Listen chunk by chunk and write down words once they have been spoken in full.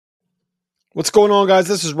What's going on, guys?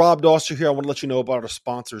 This is Rob Doster here. I want to let you know about our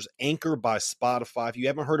sponsors, Anchor by Spotify. If you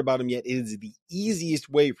haven't heard about them yet, it is the easiest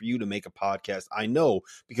way for you to make a podcast. I know,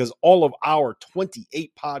 because all of our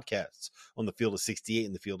 28 podcasts on the Field of 68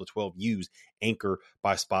 and the Field of 12 use Anchor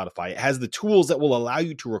by Spotify. It has the tools that will allow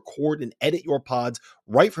you to record and edit your pods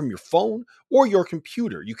right from your phone or your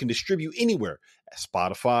computer. You can distribute anywhere.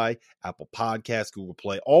 Spotify, Apple Podcasts, Google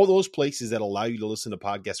Play, all those places that allow you to listen to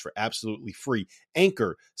podcasts for absolutely free.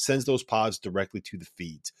 Anchor sends those pods directly to the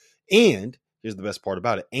feeds. And here's the best part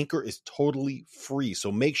about it. Anchor is totally free.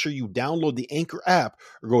 So make sure you download the Anchor app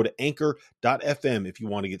or go to anchor.fm if you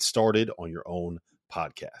want to get started on your own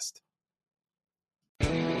podcast.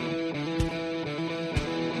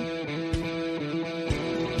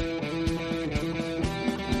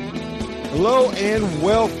 Hello and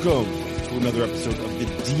welcome to another episode of the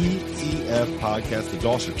DTF podcast, the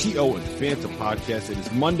Doster, T.O. and Phantom podcast. It is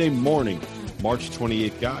Monday morning, March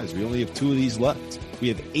 28th. Guys, we only have 2 of these left. We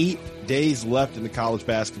have 8 days left in the college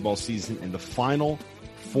basketball season, and the Final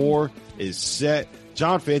Four is set.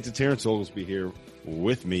 John Phantom, Terrence Oglesby here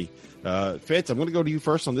with me. Phantom, I'm going to go to you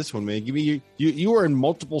first on this one, man. Give me you were in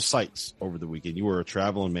multiple sites over the weekend. You were a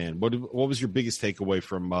traveling man. What was your biggest takeaway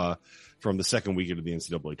from the second weekend of the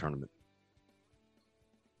NCAA tournament?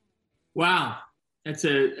 Wow, that's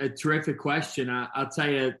a terrific question. I'll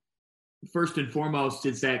tell you, first and foremost,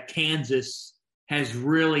 is that Kansas has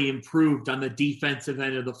really improved on the defensive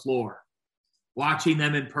end of the floor. Watching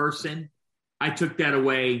them in person, I took that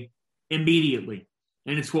away immediately.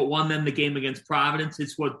 And it's what won them the game against Providence.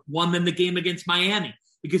 It's what won them the game against Miami,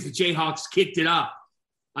 because the Jayhawks kicked it up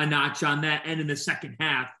a notch on that end in the second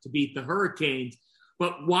half to beat the Hurricanes.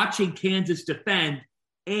 But watching Kansas defend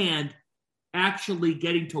and actually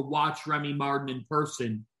getting to watch Remy Martin in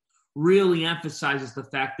person really emphasizes the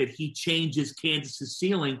fact that he changes Kansas's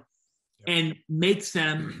ceiling and makes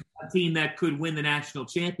them a team that could win the national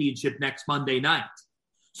championship next Monday night.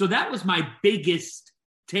 So that was my biggest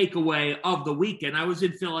takeaway of the weekend. I was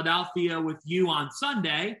in Philadelphia with you on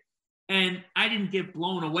Sunday, and I didn't get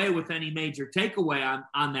blown away with any major takeaway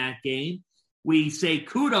on that game. We say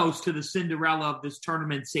kudos to the Cinderella of this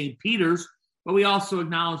tournament, St. Peter's, but we also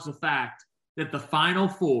acknowledge the fact that the Final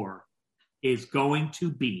Four is going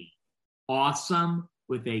to be awesome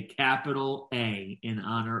with a capital A in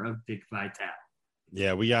honor of Dick Vitale.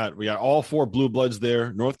 Yeah, we got all 4 blue bloods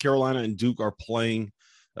there. North Carolina and Duke are playing.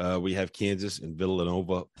 We have Kansas and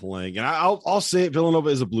Villanova playing. And I'll say it, Villanova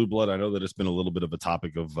is a blue blood. I know that it's been a little bit of a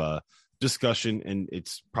topic of discussion, and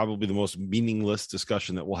it's probably the most meaningless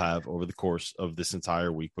discussion that we'll have over the course of this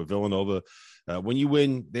entire week. But Villanova, when you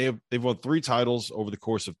win, they've won 3 titles over the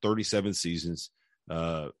course of 37 seasons,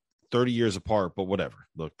 30 years apart, but whatever.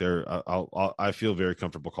 Look, I feel very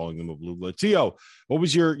comfortable calling them a blue blood. T.O., what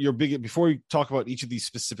was your biggest, before we talk about each of these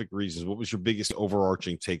specific reasons, what was your biggest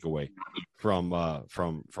overarching takeaway from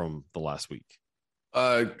the last week?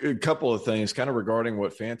 A couple of things kind of regarding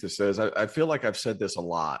what Fanta says. I feel like I've said this a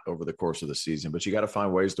lot over the course of the season, but you got to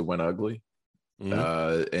find ways to win ugly.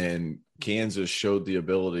 Mm-hmm. And Kansas showed the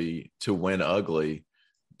ability to win ugly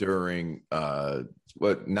during not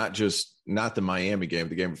the Miami game,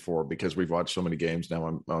 the game before, because we've watched so many games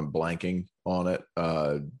now. I'm blanking on it.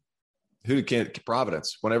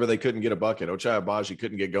 Providence, whenever they couldn't get a bucket, Ochai Agbaji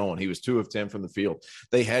couldn't get going. He was 2 of 10 from the field.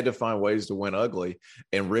 They had to find ways to win ugly,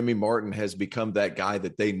 and Remy Martin has become that guy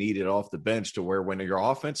that they needed off the bench, to where when your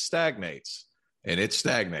offense stagnates, and it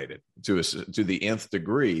stagnated to the nth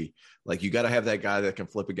degree, like, you got to have that guy that can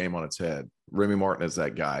flip a game on its head. Remy Martin is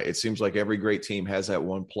that guy. It seems like every great team has that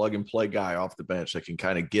one plug-and-play guy off the bench that can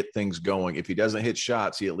kind of get things going. If he doesn't hit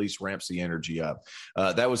shots, he at least ramps the energy up.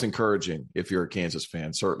 That was encouraging if you're a Kansas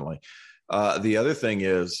fan, certainly. The other thing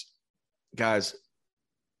is, guys,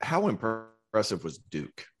 how impressive was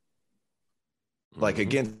Duke? Like,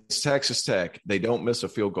 against Texas Tech, they don't miss a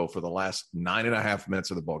field goal for the last 9.5 minutes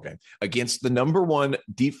of the ballgame. Against the number 1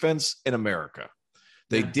 defense in America,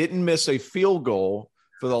 they didn't miss a field goal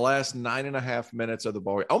for the last 9.5 minutes of the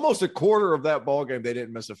ballgame. Almost a quarter of that ballgame, they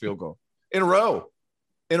didn't miss a field goal in a row.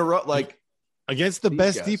 Like, against the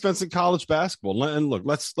best defense in college basketball. And look,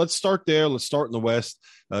 let's start there. Let's start in the West.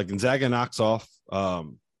 Gonzaga knocks off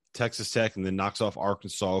Texas Tech and then knocks off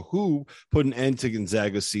Arkansas, who put an end to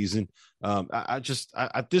Gonzaga's season.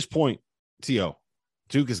 At this point, T.O.,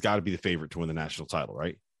 Duke has got to be the favorite to win the national title,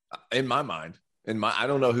 right? In my mind. I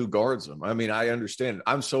don't know who guards them. I mean, I understand.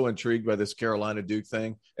 I'm so intrigued by this Carolina Duke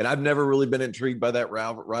thing, and I've never really been intrigued by that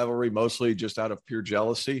rivalry, mostly just out of pure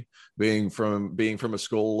jealousy, being from a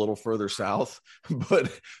school a little further south.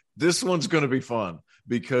 But this one's going to be fun,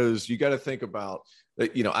 because you got to think about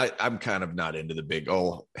I'm kind of not into the big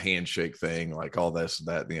handshake thing, like all this,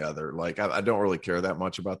 that, and the other. Like I don't really care that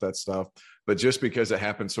much about that stuff. But just because it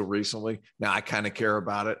happened so recently, now I kind of care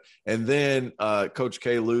about it. And then Coach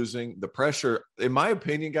K losing, the pressure, in my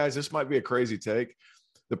opinion, guys, this might be a crazy take.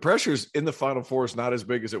 The pressure's in the Final Four is not as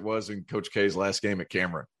big as it was in Coach K's last game at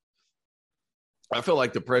Cameron. I feel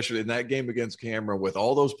like the pressure in that game against Cameron with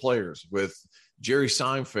all those players, with Jerry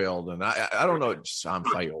Seinfeld, and I don't know,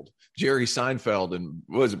 Jerry Seinfeld, and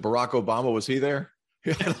was it Barack Obama? Was he there?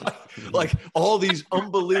 like all these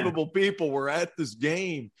unbelievable people were at this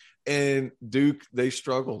game, and Duke, they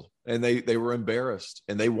struggled and they were embarrassed,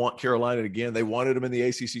 and they want Carolina again. They wanted them in the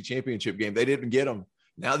ACC championship game. They didn't get them.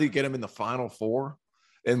 Now they get them in the Final Four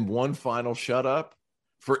and one final shut up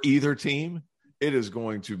for either team. It is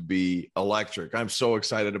going to be electric. I'm so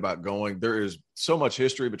excited about going. There is so much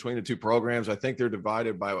history between the two programs. I think they're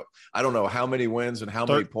divided by, I don't know how many wins and how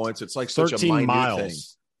many points. It's like such a minute miles. thing.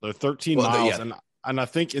 They're 13 miles. And I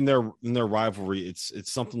think in their rivalry,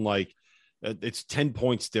 it's something like it's 10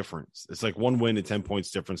 points difference. It's like one win and 10 points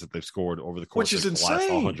difference that they've scored over the course of the last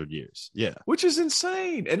 100 years. Yeah. Which is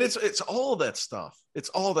insane. And it's all that stuff. It's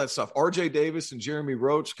all that stuff. RJ Davis and Jeremy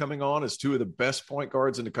Roach coming on as two of the best point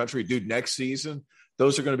guards in the country. Dude, next season,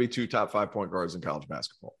 those are going to be 2 top 5 point guards in college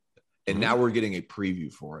basketball. And now we're getting a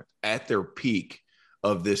preview for it at their peak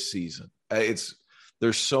of this season.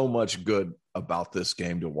 There's so much good about this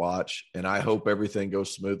game to watch, and I hope everything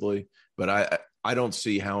goes smoothly. But I don't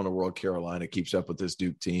see how in the world Carolina keeps up with this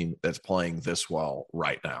Duke team that's playing this well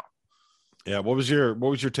right now. Yeah, what was your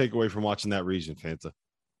takeaway from watching that region, Fanta?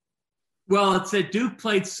 Well, it's that Duke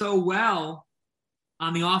played so well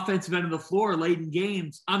on the offensive end of the floor late in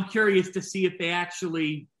games. I'm curious to see if they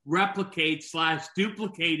actually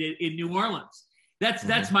replicate/duplicate it in New Orleans.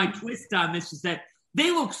 That's my twist on this, is that they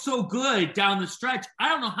look so good down the stretch. I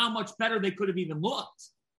don't know how much better they could have even looked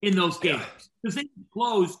in those games, because they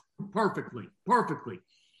closed perfectly.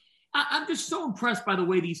 I'm just so impressed by the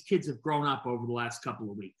way these kids have grown up over the last couple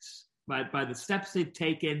of weeks, by the steps they've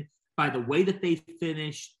taken, by the way that they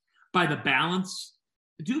finished, by the balance.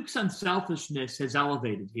 Duke's unselfishness has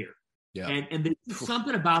elevated here. Yeah. And there's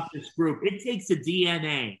something about this group. It takes a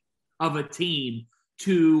DNA of a team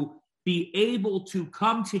to be able to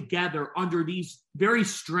come together under these very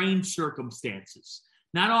strange circumstances.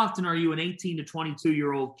 Not often are you an 18 to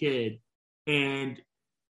 22-year-old kid and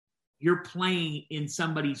you're playing in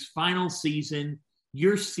somebody's final season.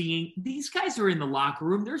 You're seeing these guys are in the locker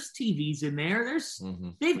room. There's TVs in there.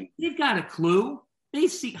 They've got a clue. They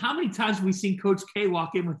see how many times have we seen Coach K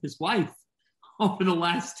walk in with his wife over the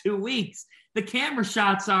last 2 weeks. The camera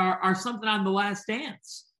shots are something on The Last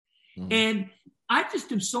Dance. And I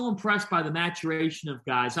just am so impressed by the maturation of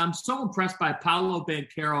guys. I'm so impressed by Paolo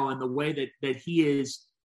Banchero and the way that he is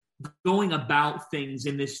going about things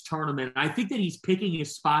in this tournament. I think that he's picking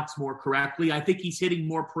his spots more correctly. I think he's hitting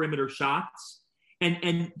more perimeter shots.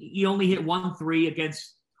 And he only hit 1 3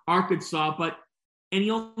 against Arkansas, and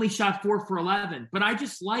he only shot 4 for 11. But I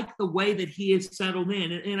just like the way that he has settled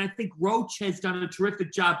in. And I think Roach has done a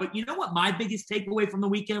terrific job. But you know what my biggest takeaway from the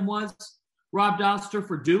weekend was, Rob Doster,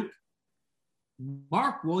 for Duke?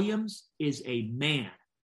 Mark Williams is a man.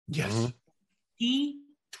 Yes. He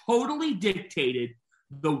totally dictated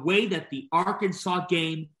the way that the Arkansas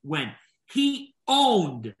game went. He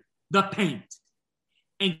owned the paint.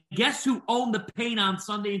 And guess who owned the paint on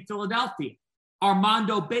Sunday in Philadelphia?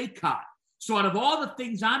 Armando Bacot. So out of all the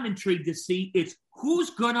things I'm intrigued to see, it's who's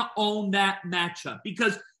going to own that matchup,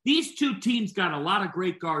 because these two teams got a lot of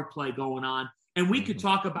great guard play going on, and we could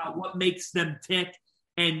talk about what makes them tick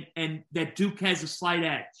and that Duke has a slight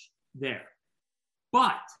edge there.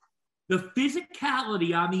 But the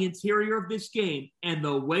physicality on the interior of this game and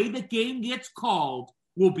the way the game gets called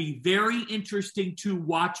will be very interesting to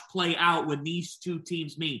watch play out when these two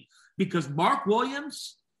teams meet, because Mark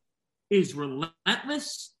Williams is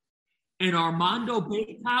relentless and Armando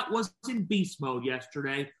Bacot was in beast mode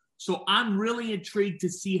yesterday. So I'm really intrigued to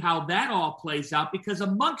see how that all plays out, because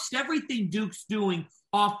amongst everything Duke's doing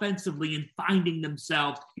offensively and finding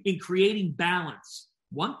themselves in creating balance,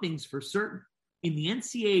 one thing's for certain. In the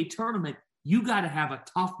NCAA tournament, you got to have a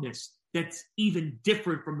toughness that's even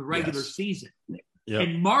different from the regular season. Yep.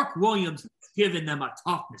 And Mark Williams has given them a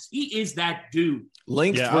toughness. He is that dude.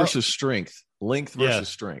 Length versus strength. Length versus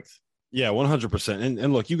strength. Yeah, 100%.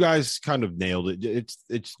 And look, you guys kind of nailed it.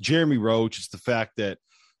 It's Jeremy Roach. It's the fact that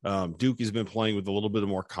Duke has been playing with a little bit of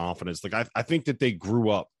more confidence. Like I think that they grew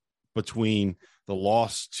up between the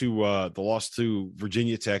loss to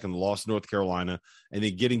Virginia Tech and the loss to North Carolina, and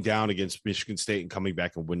then getting down against Michigan State and coming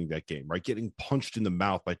back and winning that game, right? Getting punched in the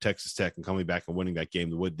mouth by Texas Tech and coming back and winning that game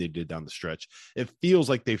the way they did down the stretch. It feels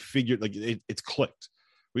like they figured, like it's clicked.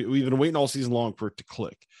 We've been waiting all season long for it to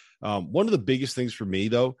click. One of the biggest things for me,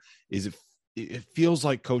 though, is it feels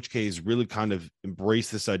like Coach K has really kind of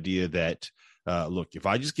embraced this idea that, look, if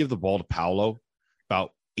I just give the ball to Paolo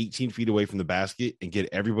about 18 feet away from the basket and get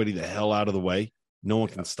everybody the hell out of the way, no one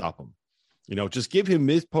can stop him. Just give him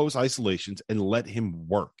mid-post isolations and let him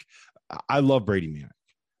work. I love Brady Manek.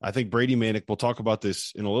 I think Brady Manek, we'll talk about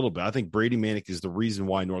this in a little bit. I think Brady Manek is the reason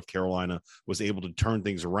why North Carolina was able to turn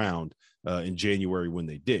things around in January when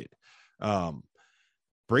they did.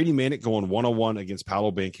 Brady Manek going one-on-one against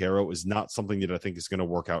Paolo Banchero is not something that I think is going to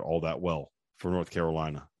work out all that well for North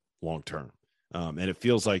Carolina long-term. And it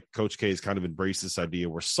feels like Coach K has kind of embraced this idea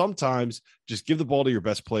where sometimes just give the ball to your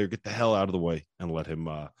best player, get the hell out of the way, and let him.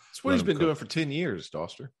 That's what he's been doing for 10 years,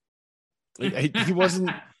 Doster. He wasn't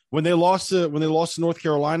when they lost to North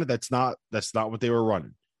Carolina. That's not what they were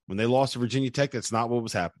running. When they lost to Virginia Tech, that's not what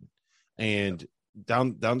was happening. And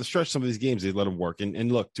down the stretch, some of these games they let him work.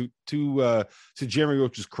 And look, to Jeremy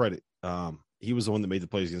Roach's credit, he was the one that made the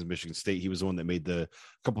plays against Michigan State. He was the one that made the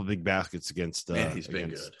couple of big baskets against he's been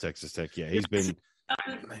good. Texas Tech. Yeah, he's been.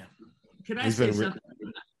 Can I say something?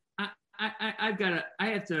 I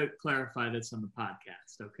have to clarify this on the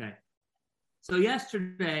podcast. Okay. So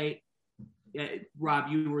yesterday,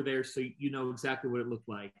 Rob, you were there, so you know exactly what it looked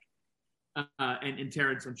like. And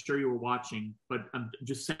Terrence, I'm sure you were watching, but I'm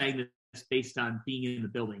just saying this based on being in the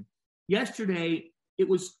building. Yesterday, it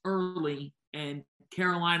was early, and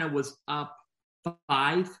Carolina was up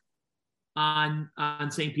 5 on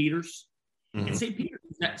St. Peter's. Mm-hmm. And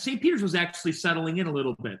St. Peter's was actually settling in a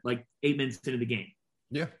little bit, like 8 minutes into the game.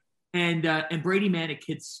 Yeah. And Brady Manek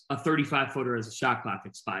hits a 35-footer as the shot clock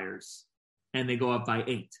expires, and they go up by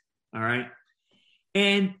 8. All right.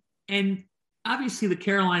 And obviously the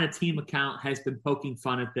Carolina team account has been poking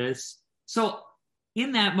fun at this. So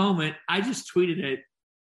in that moment, I just tweeted it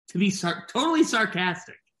to be totally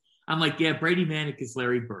sarcastic. I'm like, yeah, Brady Manek is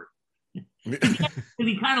Larry Bird. And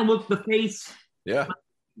he kind of looked the face. Yeah.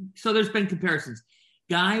 So there's been comparisons.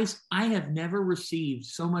 Guys, I have never received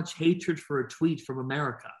so much hatred for a tweet from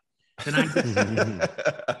America.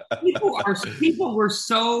 People were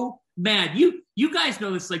so mad. You guys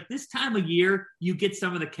know this, like this time of year, you get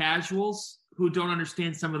some of the casuals who don't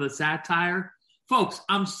understand some of the satire. Folks,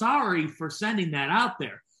 I'm sorry for sending that out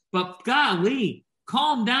there, but golly,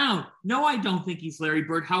 calm down. No, I don't think he's Larry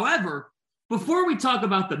Bird. However, before we talk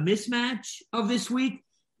about the mismatch of this week,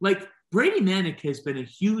 like Brady Manek has been a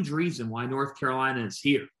huge reason why North Carolina is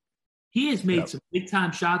here. He has made some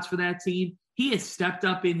big-time shots for that team. He has stepped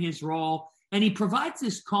up in his role, and he provides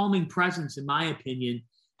this calming presence, in my opinion,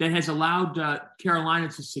 that has allowed Carolina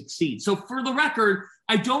to succeed. So for the record,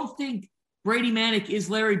 I don't think Brady Manek is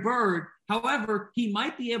Larry Bird. However, he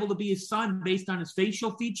might be able to be his son based on his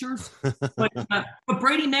facial features. But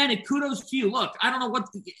Brady Manek, kudos to you. Look, I don't know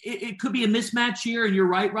it could be a mismatch here, and you're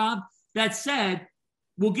right, Rob. That said,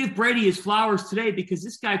 we'll give Brady his flowers today because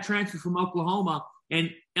this guy transferred from Oklahoma,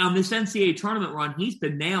 and on this NCAA tournament run, he's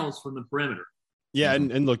been nails from the perimeter. Yeah,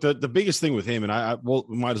 and look, the biggest thing with him, and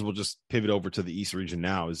we might as well just pivot over to the East region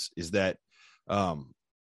now, is that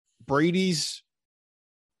Brady's.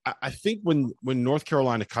 I think when North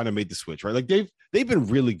Carolina kind of made the switch, right? Like they've been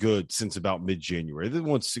really good since about mid-January. They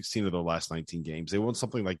won 16 of their last 19 games. They won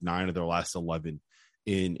something like 9 of their last 11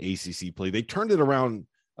 in ACC play. They turned it around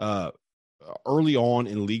early on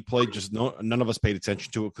in league play. Just none of us paid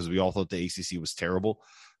attention to it because we all thought the ACC was terrible.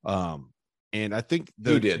 And I think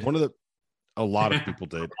a lot of people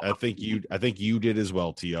did. I think you did as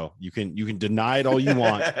well, T.O. You can deny it all you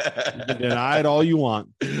want. You can deny it all you want.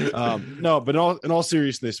 No, but in all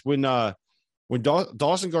seriousness, when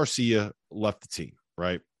Dawson Garcia left the team,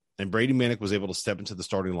 right, and Brady Manek was able to step into the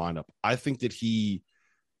starting lineup, I think that he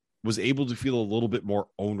was able to feel a little bit more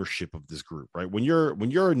ownership of this group, right? When you're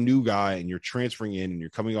a new guy and you're transferring in and you're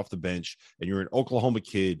coming off the bench and you're an Oklahoma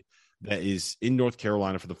kid that is in North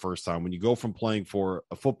Carolina for the first time, when you go from playing for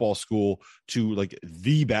a football school to like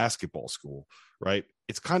the basketball school, right?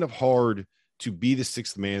 It's kind of hard to be the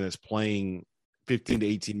sixth man that's playing 15 to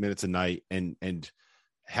 18 minutes a night and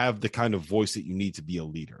have the kind of voice that you need to be a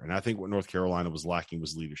leader. And I think what North Carolina was lacking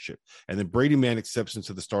was leadership. And then Brady Manek steps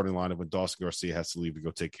into the starting lineup when Dawson Garcia has to leave to go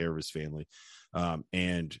take care of his family.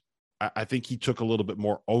 And I think he took a little bit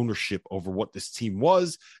more ownership over what this team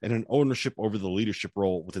was and an ownership over the leadership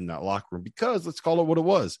role within that locker room, because let's call it what it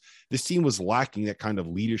was. This team was lacking that kind of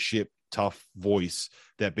leadership, tough voice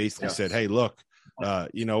that basically said, hey, look,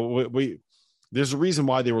 There's a reason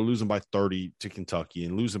why they were losing by 30 to Kentucky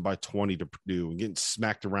and losing by 20 to Purdue and getting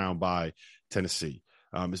smacked around by Tennessee.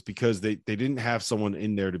 It's because they didn't have someone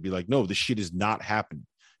in there to be like, no, this shit is not happening.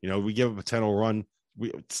 We give up a 10-0 run.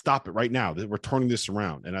 We stop it right now. We're turning this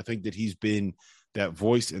around. And I think that he's been that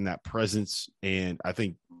voice and that presence. And I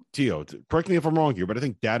think, Tio, correct me if I'm wrong here, but I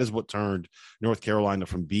think that is what turned North Carolina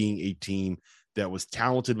from being a team that was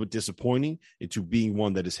talented but disappointing into being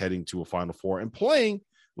one that is heading to a Final Four and playing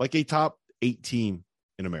like a top 8 team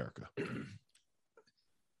in America.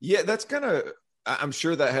 Yeah, that's kind of, I'm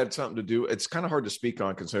sure that had something to do. It's kind of hard to speak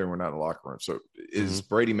on considering we're not in the locker room. So is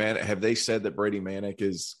Brady Manek, have they said that Brady Manek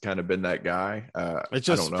has kind of been that guy? It's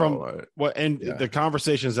just from the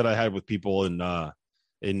conversations that I had with people in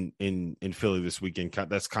Philly this weekend,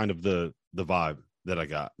 that's kind of the vibe that I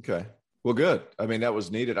got. Okay. Well, good. I mean, that was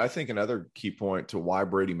needed. I think another key point to why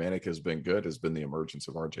Brady Manek has been good has been the emergence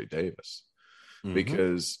of RJ Davis,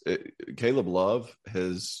 because Caleb Love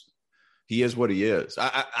he is what he is.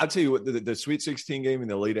 I'll tell you what, the Sweet 16 game and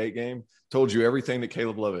the Elite 8 game told you everything that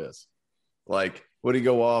Caleb Love is. Like, would he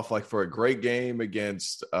go off like for a great game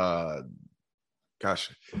against, guys,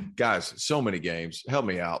 so many games. Help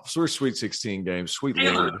me out. So we're Sweet 16 games. Sweet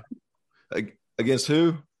Lord. Against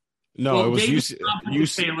who? No, it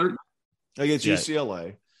was Taylor. Against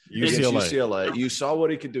UCLA. UCLA. You saw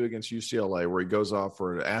what he could do against UCLA, where he goes off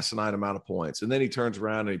for an asinine amount of points, and then he turns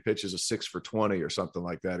around and he pitches a 6 for 20 or something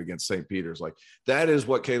like that against St. Peter's. Like, that is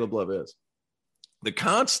what Caleb Love is. The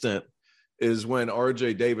constant is when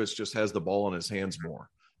RJ Davis just has the ball in his hands more,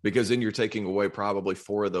 because then you're taking away probably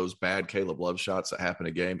 4 of those bad Caleb Love shots that happen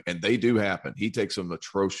a game, and they do happen. He takes some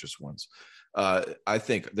atrocious ones. I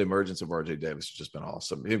think the emergence of RJ Davis has just been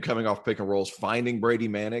awesome. Him coming off pick and rolls, finding Brady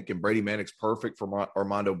Manek, and Brady Manek's perfect for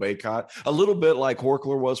Armando Bacot. A little bit like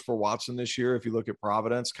Horchler was for Watson this year. If you look at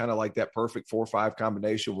Providence, kind of like that perfect 4-5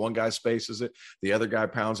 combination. One guy spaces it, the other guy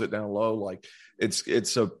pounds it down low. Like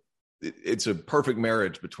it's a perfect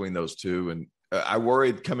marriage between those two. And I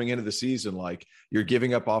worried coming into the season, like, you're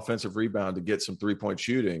giving up offensive rebound to get some 3-point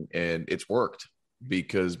shooting, and it's worked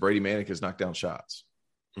because Brady Manek has knocked down shots.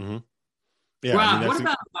 Mm-hmm. Yeah, Rob, what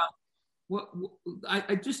about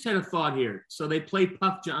I just had a thought here. So they played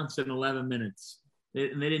Puff Johnson 11 minutes,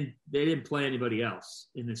 and they didn't play anybody else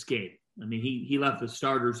in this game. I mean, he left the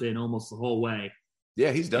starters in almost the whole way.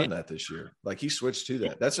 Yeah, he's done that this year. Like, he switched to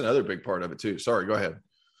that. That's another big part of it too. Sorry, go ahead.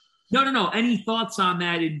 No. Any thoughts on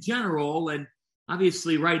that in general? And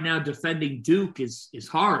obviously, right now defending Duke is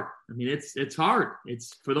hard. I mean, it's hard.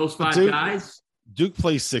 It's for those 5 guys. Duke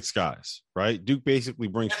plays 6 guys, right? Duke basically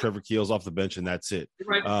brings Trevor Keels off the bench, and that's it.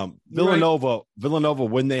 Right. Villanova,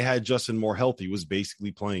 when they had Justin Moore healthy, was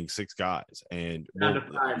basically playing 6 guys. And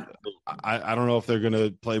I don't know if they're going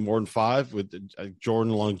to play more than 5. With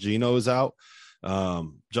Jordan Longino is out.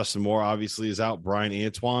 Justin Moore obviously is out. Brian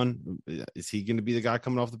Antoine, is he going to be the guy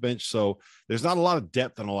coming off the bench? So there's not a lot of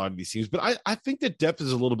depth on a lot of these teams, but I think that depth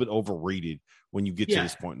is a little bit overrated when you get to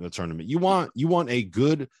this point in the tournament. You want a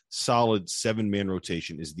good, solid 7-man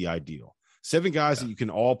rotation is the ideal. 7 guys that you can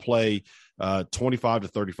all play 25 to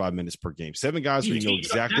 35 minutes per game. 7 guys where you know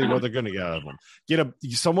exactly what they're going to get out of them. Get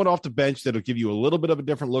someone off the bench that'll give you a little bit of a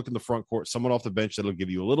different look in the front court. Someone off the bench that'll give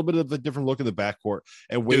you a little bit of a different look in the back court,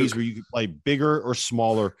 and ways where you can play bigger or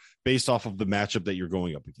smaller based off of the matchup that you're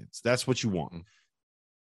going up against. That's what you want.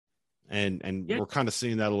 And we're kind of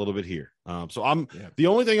seeing that a little bit here. So the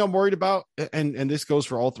only thing I'm worried about, and this goes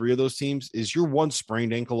for all 3 of those teams, is you're one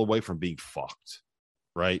sprained ankle away from being fucked,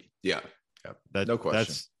 right? Yeah. No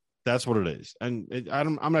question. That's what it is. And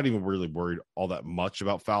I'm not even really worried all that much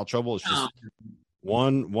about foul trouble. It's just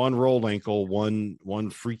one rolled ankle, one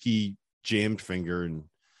freaky jammed finger, and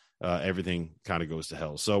everything kind of goes to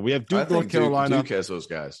hell. So we have Duke, North Carolina. Duke has those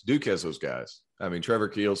guys. I mean, Trevor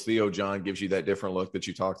Keels, Theo John gives you that different look that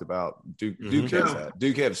you talked about. Duke has that.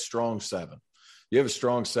 Duke have strong 7. You have a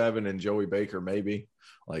strong 7 and Joey Baker, maybe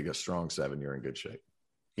like a strong 7. You're in good shape.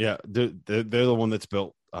 Yeah, they're the one that's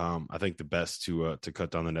built, I think, the best to cut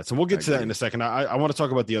down the nets. And we'll get to that in a second. I want to talk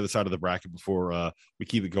about the other side of the bracket before we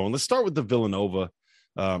keep it going. Let's start with the Villanova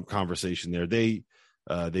conversation there. They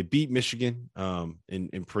beat Michigan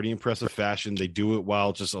in pretty impressive fashion. They do it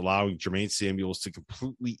while just allowing Jermaine Samuels to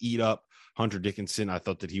completely eat up Hunter Dickinson. I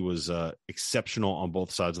thought that he was exceptional on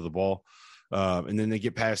both sides of the ball. And then they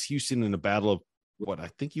get past Houston in a battle of what I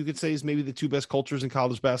think you could say is maybe the 2 best cultures in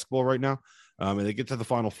college basketball right now. And they get to the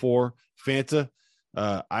Final Four. Fanta,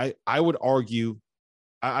 I would argue,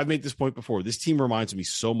 I've made this point before, this team reminds me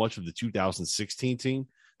so much of the 2016 team.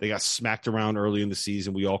 They got smacked around early in the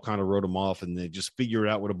season. We all kind of wrote them off, and they just figured it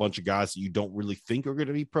out with a bunch of guys that you don't really think are going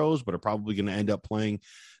to be pros, but are probably going to end up playing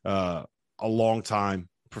a long time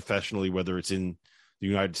professionally, whether it's in the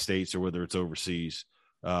United States or whether it's overseas.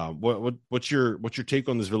 What's your take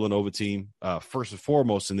on this Villanova team, first and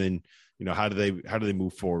foremost, and then how do they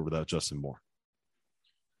move forward without Justin Moore?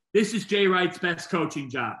 This is Jay Wright's best coaching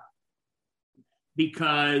job,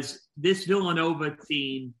 because this Villanova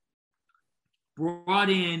team brought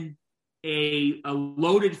in a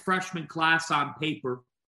loaded freshman class on paper.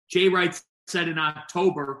 Jay Wright said in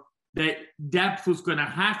October that depth was going to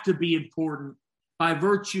have to be important by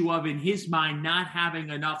virtue of, in his mind, not having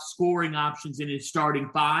enough scoring options in his starting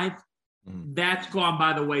five. That's gone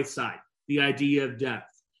by the wayside, the idea of depth.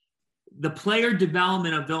 The player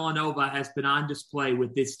development of Villanova has been on display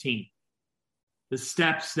with this team. The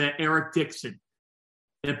steps that Eric Dixon,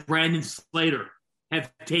 that Brandon Slater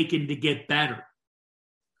have taken to get better.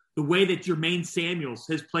 The way that Jermaine Samuels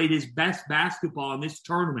has played his best basketball in this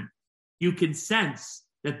tournament. You can sense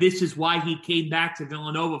that this is why he came back to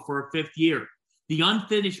Villanova for a fifth year. The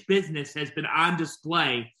unfinished business has been on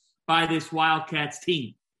display by this Wildcats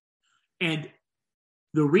team. And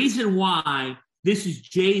the reason why this is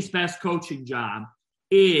Jay's best coaching job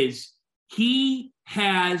is he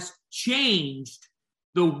has changed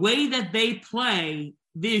the way that they play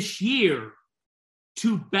this year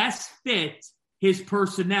to best fit his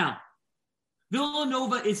personnel.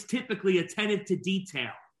 Villanova is typically attentive to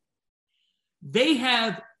detail. They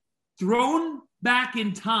have thrown back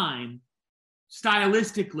in time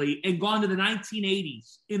stylistically and gone to the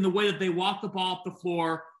 1980s in the way that they walk the ball up the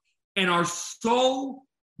floor and are so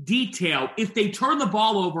detailed. If they turn the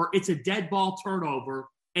ball over, it's a dead ball turnover,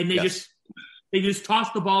 and they just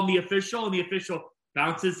toss the ball to the official, and the official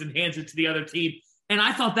bounces and hands it to the other team. And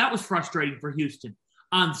I thought that was frustrating for Houston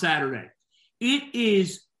on Saturday. It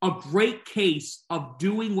is a great case of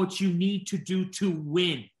doing what you need to do to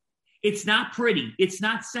win. It's not pretty. It's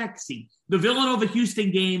not sexy. The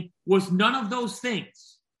Villanova-Houston game was none of those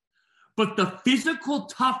things. But the physical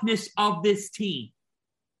toughness of this team,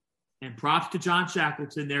 and props to John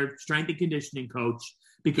Shackleton, their strength and conditioning coach,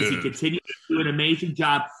 because he continues to do an amazing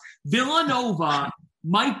job. Villanova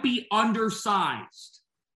might be undersized,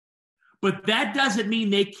 but that doesn't mean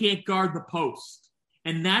they can't guard the post.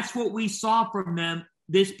 And that's what we saw from them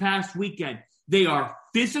this past weekend. They are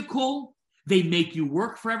physical. They make you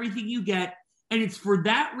work for everything you get. And it's for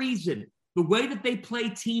that reason, the way that they play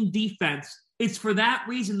team defense, it's for that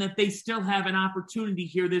reason that they still have an opportunity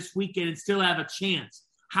here this weekend and still have a chance.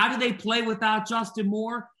 How do they play without Justin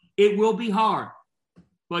Moore? It will be hard.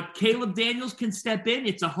 But Caleb Daniels can step in.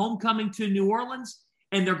 It's a homecoming to New Orleans,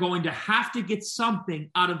 and they're going to have to get something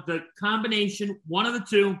out of the combination, one of the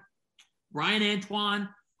two, Brian Antoine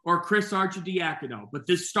or Chris Arcidiacono. But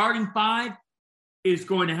this starting five is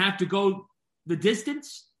going to have to go the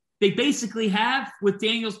distance. They basically have, with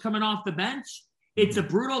Daniels coming off the bench. It's a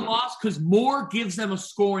brutal loss because Moore gives them a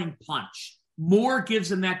scoring punch. Moore gives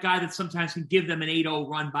them that guy that sometimes can give them an 8-0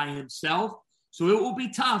 run by himself. So it will be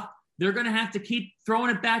tough. They're going to have to keep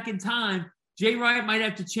throwing it back in time. Jay Wright might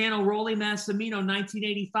have to channel Rolly Massimino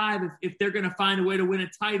 1985 if they're going to find a way to win a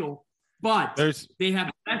title. But they have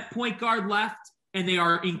the best point guard left, and they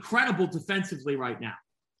are incredible defensively right now.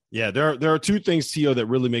 Yeah, there are two things, Tio, that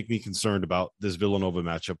really make me concerned about this Villanova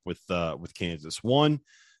matchup with Kansas. One,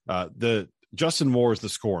 the Justin Moore is the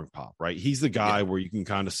scoring pop, right? He's the guy where you can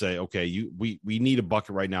kind of say, okay, we need a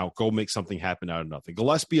bucket right now. Go make something happen out of nothing.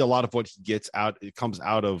 Gillespie, a lot of what he gets out, it comes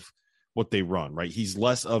out of what they run, right? He's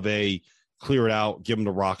less of a clear it out, give him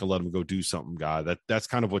the rock and let him go do something guy. That's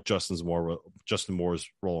kind of what Justin Moore's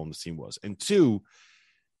role on the team was. And two,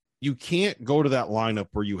 you can't go to that lineup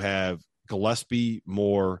where you have Gillespie,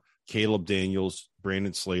 Moore, Caleb Daniels,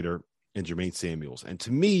 Brandon Slater, and Jermaine Samuels. And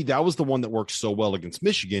to me, that was the one that worked so well against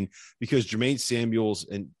Michigan because Jermaine Samuels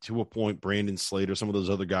and, to a point, Brandon Slater, some of those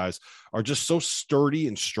other guys are just so sturdy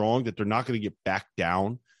and strong that they're not going to get backed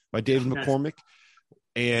down by David McCormick.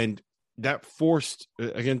 And that forced,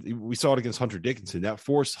 again, we saw it against Hunter Dickinson, that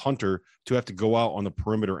forced Hunter to have to go out on the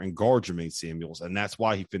perimeter and guard Jermaine Samuels. And that's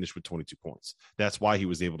why he finished with 22 points. That's why he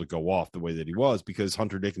was able to go off the way that he was, because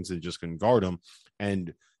Hunter Dickinson just couldn't guard him.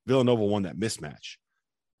 And Villanova won that mismatch.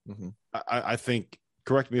 Mm-hmm. I think,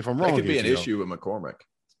 correct me if I'm wrong. That could be an issue with McCormick.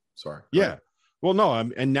 Sorry. Yeah. Well, no.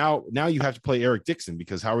 And now you have to play Eric Dixon,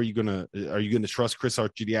 because how are you going to trust Chris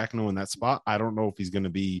Arcidiacono in that spot? I don't know if he's going to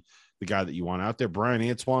be the guy that you want out there. Brian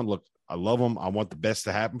Antoine, look, I love him. I want the best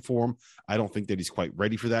to happen for him. I don't think that he's quite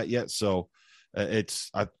ready for that yet. So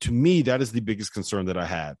to me, that is the biggest concern that I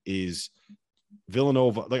have is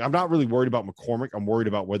Villanova. Like, I'm not really worried about McCormick. I'm worried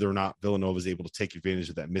about whether or not Villanova is able to take advantage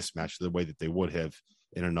of that mismatch the way that they would have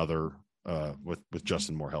in another with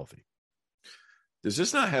Justin Moore healthy. Does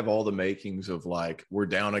this not have all the makings of, like, we're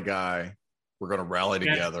down a guy, We're going to rally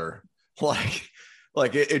together.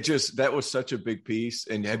 Like it just, that was such a big piece.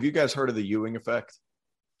 And have you guys heard of the Ewing effect?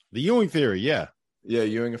 The Ewing theory, yeah. Yeah,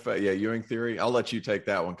 Ewing effect. Yeah, Ewing theory. I'll let you take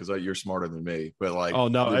that one because you're smarter than me. But like, oh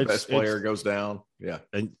no, the best player goes down. Yeah,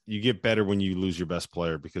 and you get better when you lose your best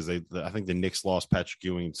player because I think the Knicks lost Patrick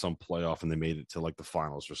Ewing in some playoff and they made it to like the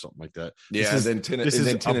finals or something like that. Yeah, this and is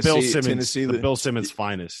Tennessee, Bill Simmons, Tennessee, the Bill Simmons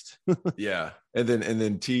finest. Yeah, and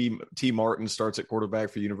then T Martin starts at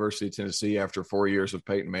quarterback for University of Tennessee after 4 years of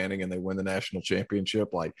Peyton Manning, and they win the national championship.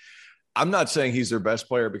 Like, I'm not saying he's their best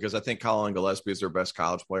player because I think Colin Gillespie is their best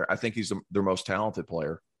college player. I think he's their most talented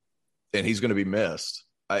player. And he's going to be missed.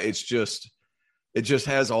 It just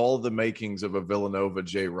has all the makings of a Villanova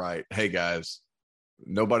Jay Wright. Hey guys,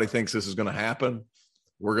 nobody thinks this is going to happen.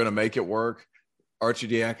 We're going to make it work.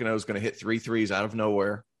 Arcidiacono is going to hit 3 threes out of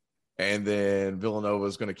nowhere. And then Villanova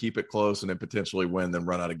is going to keep it close and then potentially win, then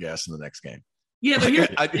run out of gas in the next game. Yeah, but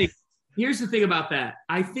here's the thing about that.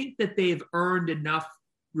 I think that they've earned enough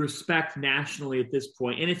respect nationally at this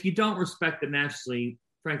point. And if you don't respect them nationally,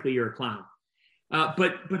 frankly, you're a clown.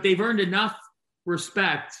 But they've earned enough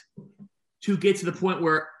respect to get to the point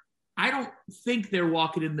where I don't think they're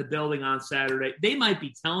walking in the building on Saturday. They might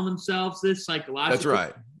be telling themselves this psychologically. That's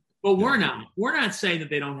right. But we're not. We're not saying that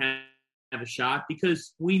they don't have a shot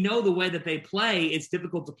because we know the way that they play, it's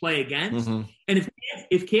difficult to play against. Mm-hmm. And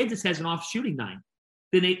if Kansas has an off shooting night,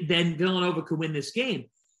 then Villanova could win this game.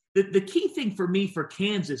 The key thing for me for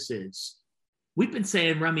Kansas is we've been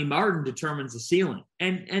saying Remy Martin determines the ceiling,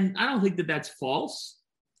 and I don't think that that's false.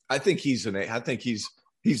 I think he's the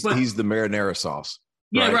marinara sauce.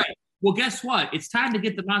 Yeah, right. Well, guess what? It's time to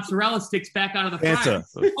get the mozzarella sticks back out of the fryer.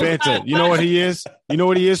 Fanta. You know what he is?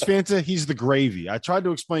 Fanta? He's the gravy. I tried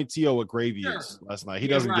to explain to T.O. what gravy is last night. He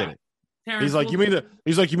doesn't get it. Terrence, he's like, you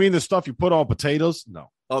mean the stuff you put on potatoes?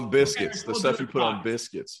 No. On biscuits. The stuff you put on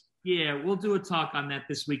biscuits. Yeah, we'll do a talk on that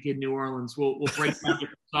this week in New Orleans. We'll break down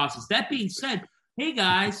different sauces. That being said, hey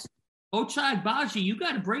guys, Ochai Agbaji, you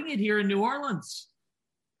got to bring it here in New Orleans,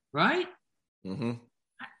 right? Mm-hmm.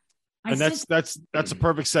 And that's a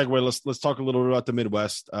perfect segue. Let's talk a little bit about the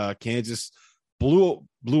Midwest. Kansas blew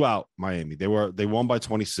out Miami. They won by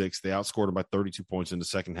 26. They outscored them by 32 points in the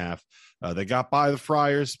second half. They got by the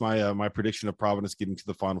Friars. My prediction of Providence getting to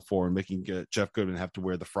the Final Four and making Jeff Goodman have to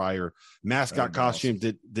wear the Friar mascot costume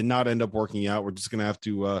did not end up working out. We're just going to have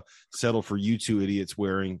to settle for you two idiots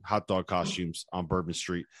wearing hot dog costumes on Bourbon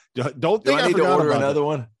Street. Don't think I need to order another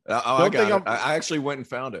one. I actually went and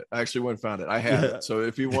found it. I have it. So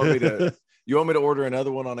if you want me to order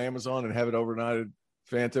another one on Amazon and have it overnighted,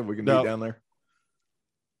 Fanta, we can be down there.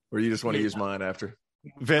 Or you just want to use mine after?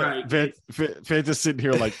 Fanta's sitting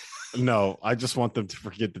here like, no, I just want them to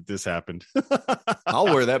forget that this happened. I'll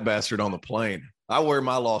wear that bastard on the plane. I wear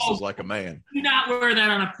my losses like a man. Do not wear that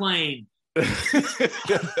on a plane. That's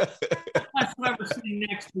whoever's sitting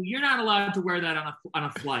next to you. You're not allowed to wear that on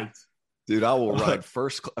a flight. Dude, I will ride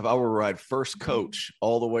first coach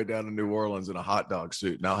all the way down to New Orleans in a hot dog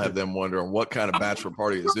suit, and I'll have them wondering what kind of bachelor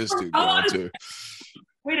party is this dude going to?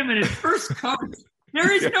 Wait a minute, first coach. There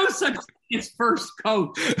is no such thing as first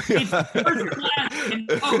coach. It's first class and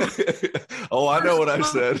coach. Oh, I know what I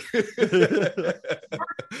said. First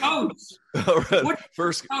coach. All right.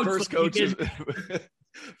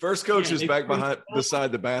 First coach is back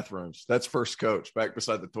beside the bathrooms. That's first coach, back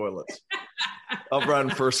beside the toilets. I'm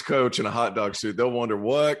riding first coach in a hot dog suit. They'll wonder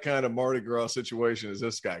what kind of Mardi Gras situation is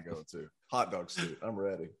this guy going to? Hot dog suit. I'm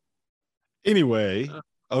ready. Anyway,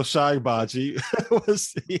 Ochai Agbaji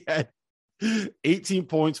he had 18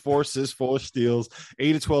 points, 4 assists, 4 steals,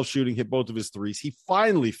 8 of 12 shooting, hit both of his threes. He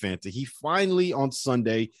finally on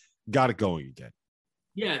Sunday got it going again.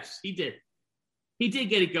 Yes, he did. He did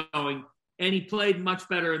get it going, and he played much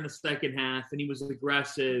better in the second half, and he was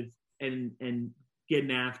aggressive and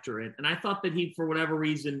getting after it. And I thought that he, for whatever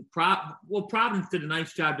reason, Providence did a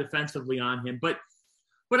nice job defensively on him, but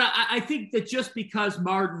I think that just because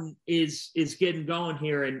Martin is getting going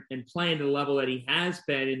here and playing to the level that he has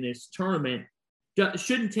been in this tournament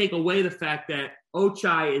shouldn't take away the fact that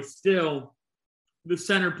Ochai is still the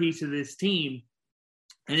centerpiece of this team,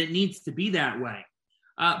 and it needs to be that way.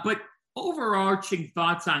 But overarching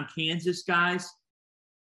thoughts on Kansas, guys,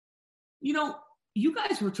 you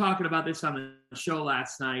guys were talking about this on the show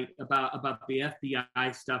last night about the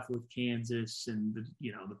FBI stuff with Kansas and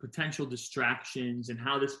the potential distractions and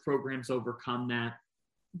how this program's overcome that.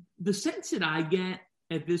 The sense that I get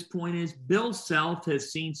at this point is Bill Self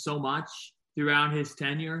has seen so much throughout his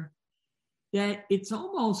tenure that it's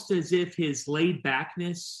almost as if his laid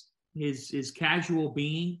backness, his casual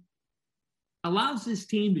being, allows his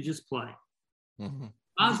team to just play. Mm-hmm.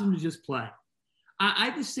 Allows them to just play.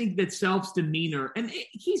 I just think that Self's demeanor, and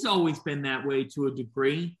he's always been that way to a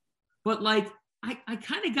degree, but like I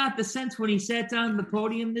kind of got the sense when he sat down on the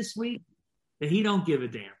podium this week that he don't give a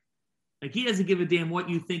damn. Like he doesn't give a damn what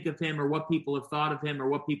you think of him or what people have thought of him or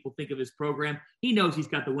what people think of his program. He knows he's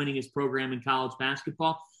got the winningest program in college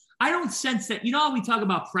basketball. I don't sense that. You know how we talk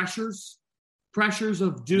about pressures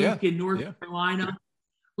of Duke and North Carolina?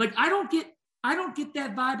 Like I don't get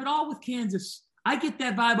that vibe at all with Kansas. I get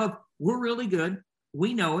that vibe of we're really good.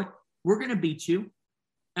 We know it. We're going to beat you.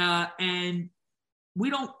 And we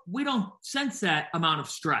don't sense that amount of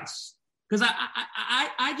stress because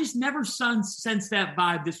I just never sense that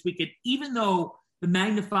vibe this weekend, even though the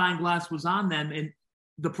magnifying glass was on them and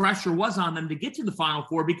the pressure was on them to get to the Final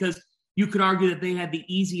Four because you could argue that they had the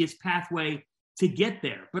easiest pathway to get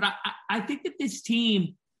there. But I think that this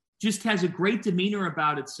team just has a great demeanor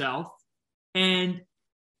about itself. And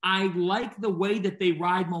I like the way that they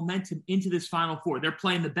ride momentum into this Final Four. They're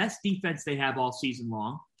playing the best defense they have all season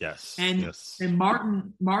long. Yes. And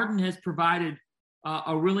Martin has provided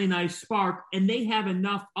a really nice spark, and they have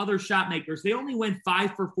enough other shot makers. They only went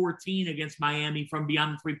 5 for 14 against Miami from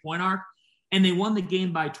beyond the three-point arc, and they won the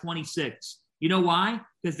game by 26. You know why?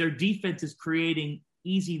 Because their defense is creating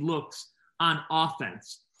easy looks on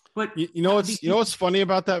offense. But you know what's funny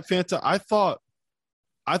about that, Fanta?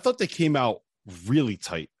 I thought they came out really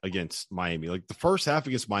tight against Miami. Like the first half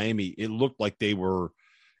against Miami, it looked like they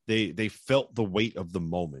felt the weight of the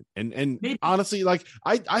moment. And honestly, like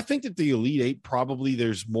I think that the Elite Eight, probably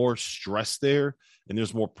there's more stress there and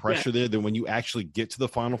there's more pressure there than when you actually get to the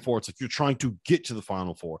Final Four. It's like you're trying to get to the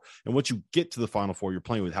Final Four. And once you get to the Final Four, you're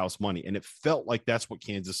playing with house money. And it felt like that's what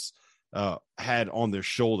Kansas had on their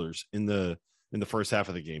shoulders in the first half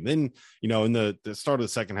of the game. Then, you know, in the start of the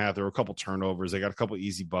second half, there were a couple turnovers. They got a couple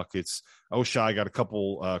easy buckets. O'Shea got a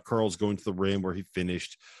couple curls going to the rim where he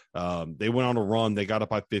finished. They went on a run. They got up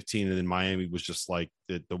by 15, and then Miami was just like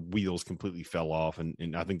the wheels completely fell off.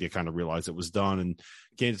 And I think they kind of realized it was done, and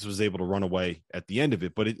Kansas was able to run away at the end of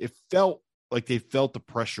it. But it felt like they felt the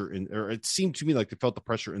pressure or it seemed to me like they felt the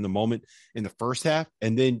pressure in the moment in the first half.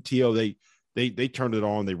 And then T.O., they turned it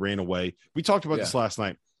on. They ran away. We talked about this last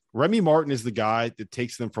night. Remy Martin is the guy that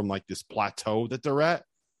takes them from like this plateau that they're at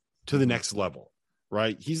to the next level,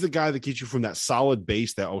 right? He's the guy that gets you from that solid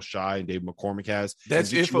base that O'Shea and Dave McCormick has.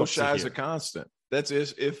 That's if O'Shea is a constant. That's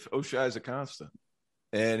if O'Shea is a constant.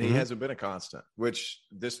 And he hasn't been a constant, which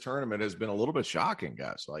this tournament has been a little bit shocking,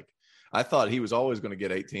 guys. Like I thought he was always going to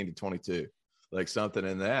get 18 to 22, like something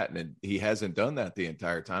in that. And he hasn't done that the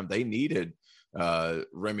entire time. They needed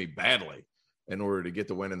Remy badly in order to get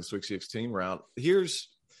the win in the Sweet 16 round.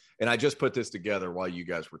 And I just put this together while you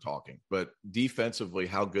guys were talking, but defensively,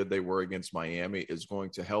 how good they were against Miami is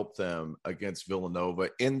going to help them against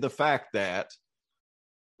Villanova in the fact that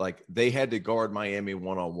like they had to guard Miami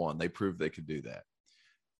one-on-one. They proved they could do that.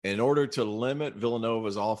 In order to limit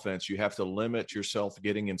Villanova's offense, you have to limit yourself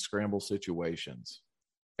getting in scramble situations.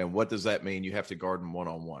 And what does that mean? You have to guard them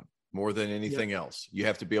one-on-one. More than anything else, you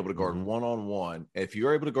have to be able to guard one-on-one. If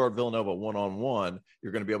you're able to guard Villanova one-on-one,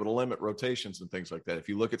 you're going to be able to limit rotations and things like that. If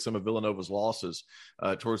you look at some of Villanova's losses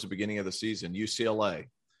towards the beginning of the season, UCLA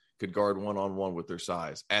could guard one-on-one with their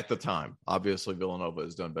size at the time. Obviously, Villanova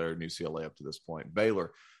has done better than UCLA up to this point.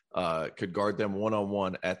 Baylor could guard them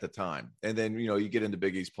one-on-one at the time. And then, you know, you get into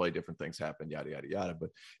Big East play, different things happen, yada, yada, yada.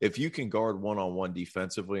 But if you can guard one-on-one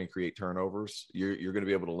defensively and create turnovers, you're going to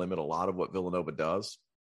be able to limit a lot of what Villanova does.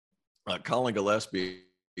 Colin Gillespie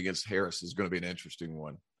against Harris is going to be an interesting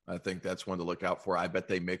one. I think that's one to look out for. I bet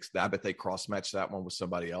they cross-match that one with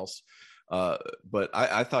somebody else. But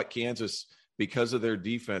I thought Kansas, because of their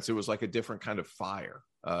defense, it was like a different kind of fire.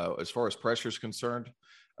 As far as pressure is concerned,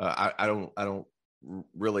 I don't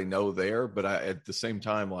really know there. But at the same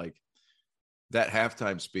time, like that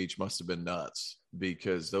halftime speech must have been nuts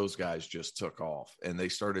because those guys just took off and they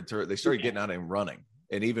started getting out and running.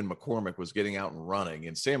 And even McCormick was getting out and running.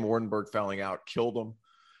 And Sam Wardenberg fouling out killed them.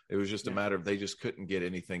 It was just a matter of they just couldn't get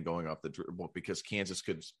anything going off the dribble because Kansas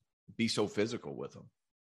could be so physical with them.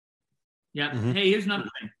 Yeah. Hey, here's another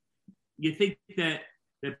thing. You think that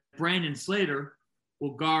Brandon Slater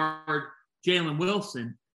will guard Jalen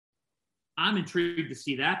Wilson. I'm intrigued to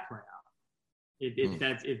see that play out if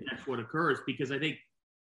that's what occurs, because I think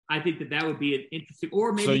that would be an interesting,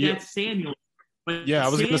 or maybe that's Samuel. But yeah, I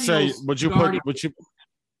was going to say,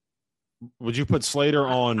 would you put Slater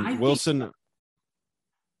on Wilson?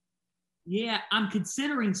 Yeah, I'm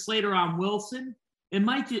considering Slater on Wilson. It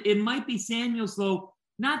might be Samuels though.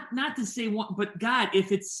 Not to say one, but God,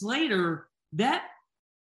 if it's Slater, that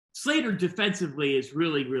Slater defensively is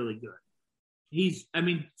really, really good.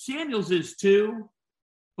 Samuels is too,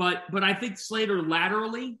 But I think Slater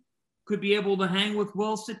laterally could be able to hang with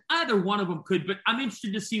Wilson. Either one of them could, but I'm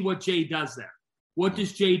interested to see what Jay does there. What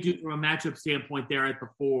does Jay do from a matchup standpoint there at the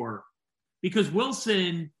 4? Because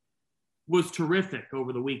Wilson was terrific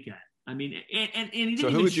over the weekend. I mean, and he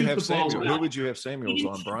didn't even shoot the ball well. Who would you have Samuels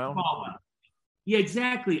on, Brown? Yeah,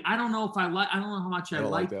 exactly. I don't know if I like. I don't know how much I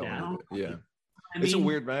like that. Yeah, it's a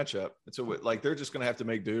weird matchup. They're just going to have to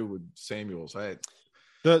make do with Samuels.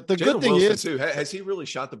 The good thing Wilson is, too, has he really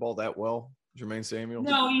shot the ball that well, Jermaine Samuels?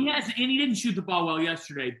 No, he hasn't, and he didn't shoot the ball well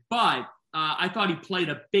yesterday. But I thought he played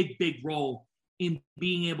a big role in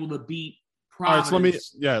being able to beat Providence. All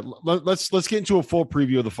right, so let's get into a full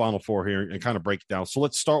preview of the Final Four here and kind of break it down. So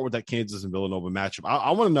let's start with that Kansas and Villanova matchup.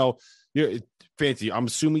 I want to know, Fancy, I'm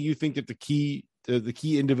assuming you think that the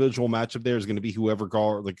key individual matchup there is going to be whoever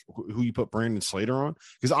who you put Brandon Slater on.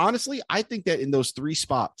 Because honestly, I think that in those 3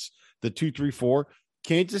 spots, the 2, 3, 4,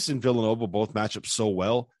 Kansas and Villanova both match up so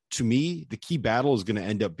well. To me, the key battle is going to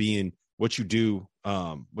end up being what you do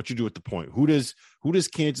at the point. Who does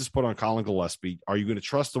Kansas put on Colin Gillespie? Are you going to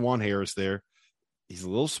trust DeJuan Harris there? He's a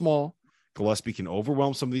little small. Gillespie can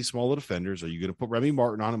overwhelm some of these smaller defenders. Are you going to put Remy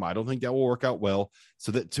Martin on him? I don't think that will work out well.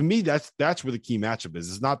 So that, to me, that's where the key matchup is.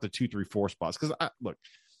 It's not the 2, 3, 4 spots. Because look,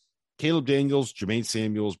 Caleb Daniels, Jermaine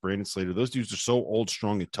Samuels, Brandon Slater, those dudes are so old,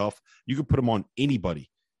 strong, and tough. You could put them on anybody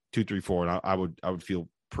 2, 3, 4, and I would feel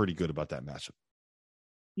pretty good about that matchup.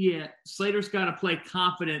 Yeah, Slater's got to play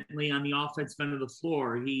confidently on the offensive end of the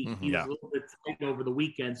floor. He was a little bit tight over the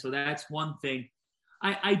weekend, so that's one thing.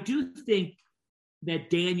 I do think that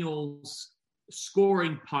Daniels'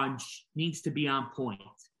 scoring punch needs to be on point.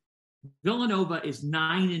 Villanova is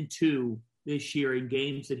 9-2 this year in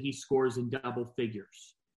games that he scores in double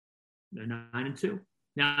figures. They're 9-2.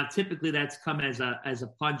 Now, typically that's come as a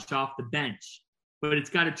punch off the bench, but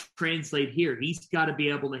it's got to translate here. He's got to be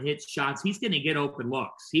able to hit shots. He's going to get open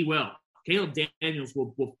looks. He will. Caleb Daniels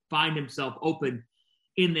will find himself open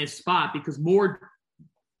in this spot because Moore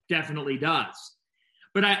definitely does.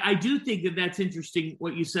 But I do think that that's interesting.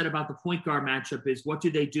 What you said about the point guard matchup is what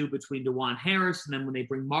do they do between DeJuan Harris and then when they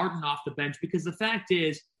bring Martin off the bench? Because the fact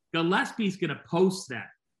is Gillespie's going to post them.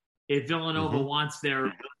 If Villanova wants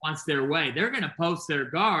their way, they're going to post their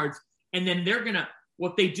guards, and then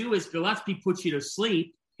what they do is Gillespie puts you to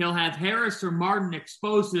sleep. He'll have Harris or Martin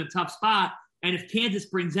exposed to the tough spot, and if Kansas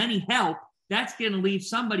brings any help, that's going to leave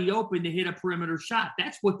somebody open to hit a perimeter shot.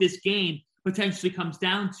 That's what this game potentially comes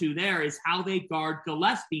down to there is how they guard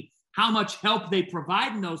Gillespie, how much help they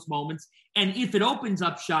provide in those moments, and if it opens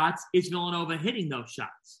up shots, is Villanova hitting those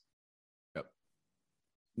shots? Yep.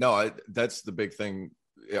 No, that's the big thing.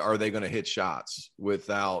 Are they going to hit shots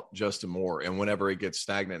without Justin Moore? And whenever it gets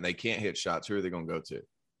stagnant and they can't hit shots, who are they going to go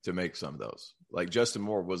to make some of those? Like Justin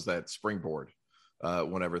Moore was that springboard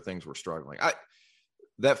whenever things were struggling.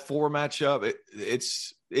 That 4 matchup,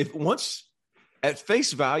 once at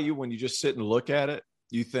face value, when you just sit and look at it,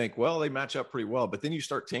 you think, well, they match up pretty well. But then you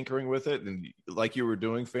start tinkering with it. And like you were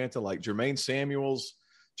doing, Fanta, like Jermaine Samuels,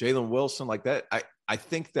 Jalen Wilson, like that, I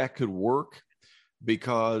think that could work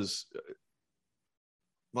because –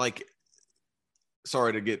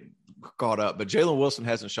 sorry to get caught up, but Jalen Wilson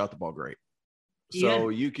hasn't shot the ball great. So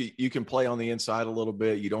you can play on the inside a little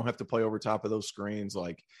bit. You don't have to play over top of those screens.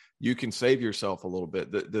 Like you can save yourself a little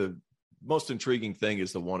bit. The most intriguing thing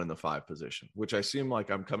is the 1 and the 5 position, which I seem like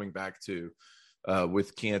I'm coming back to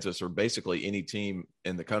with Kansas or basically any team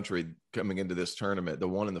in the country coming into this tournament, the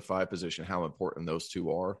 1 and the 5 position, how important those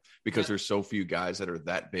two are because there's so few guys that are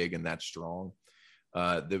that big and that strong.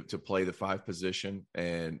 To play the 5 position,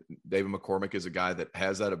 and David McCormick is a guy that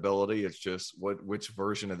has that ability. It's just which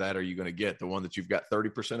version of that are you going to get? The one that you've got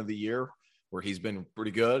 30% of the year where he's been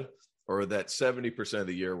pretty good, or that 70% of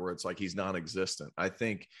the year where it's like he's non-existent. I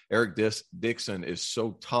think Eric Dixon is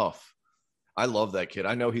so tough. I love that kid.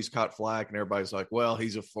 I know he's caught flack and everybody's like, well,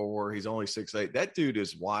 he's a 4, he's only 6'8". That dude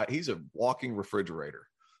is wide. He's a walking refrigerator.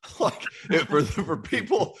 Like for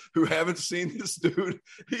people who haven't seen this dude,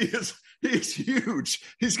 he's huge.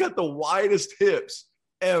 He's got the widest hips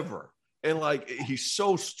ever, and like he's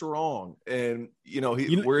so strong. And what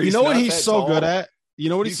he's so good at. You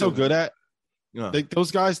know what he's so good at? Like those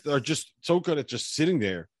guys are just so good at just sitting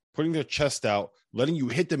there, putting their chest out, letting you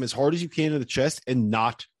hit them as hard as you can in the chest, and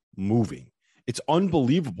not moving. It's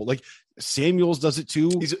unbelievable. Like Samuels does it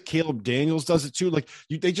too. Caleb Daniels does it too. Like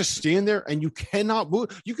they just stand there and you cannot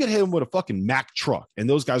move. You could hit him with a fucking Mack truck and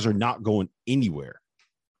those guys are not going anywhere.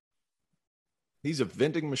 He's a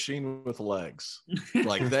vending machine with legs.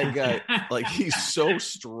 Like that guy, like he's so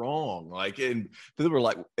strong. Like, and people were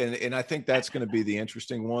like, and I think that's going to be the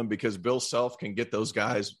interesting one because Bill Self can get those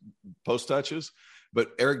guys post touches,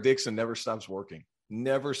 but Eric Dixon never stops working.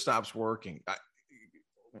 never stops working.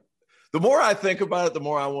 The more I think about it, the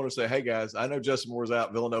more I want to say, hey, guys, I know Justin Moore's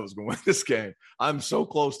out. Villanova's going to win this game. I'm so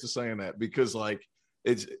close to saying that because, like,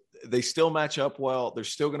 they still match up well. They're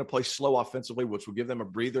still going to play slow offensively, which will give them a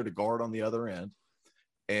breather to guard on the other end.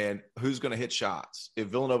 And who's going to hit shots? If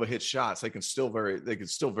Villanova hits shots, they can still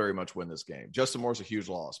very much win this game. Justin Moore's a huge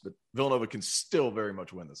loss, but Villanova can still very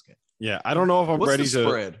much win this game. Yeah, I don't know if I'm ready to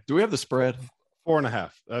spread. Do we have the spread?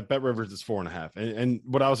 4.5. Bet Rivers is 4.5. And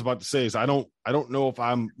what I was about to say is I don't know if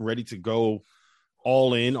I'm ready to go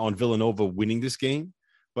all in on Villanova winning this game,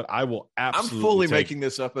 but I will absolutely. I'm fully making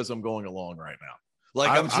this up as I'm going along right now. Like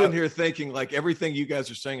I'm sitting here thinking, like everything you guys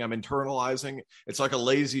are saying, I'm internalizing. It's like a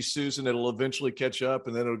lazy Susan. It'll eventually catch up,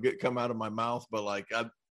 and then it'll come out of my mouth. But like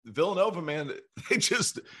Villanova, man, they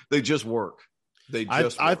just work. They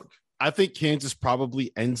just work. I think Kansas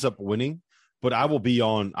probably ends up winning. But I will be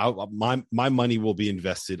on my money will be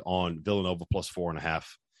invested on Villanova plus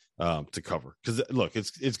 4.5 to cover. Because look,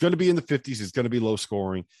 it's going to be in the 50s. It's going to be low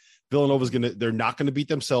scoring. They're not going to beat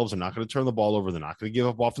themselves. They're not going to turn the ball over. They're not going to give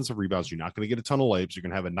up offensive rebounds. You're not going to get a ton of layups. You're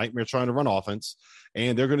going to have a nightmare trying to run offense,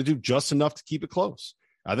 and they're going to do just enough to keep it close.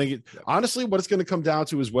 I think honestly, what it's going to come down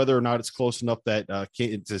to is whether or not it's close enough that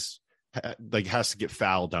Kansas has to get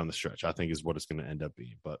fouled down the stretch. I think is what it's going to end up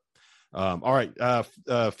being. But all right,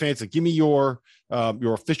 Fanta, give me your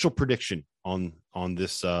official prediction on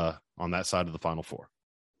this on that side of the Final Four.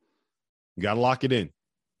 You got to lock it in.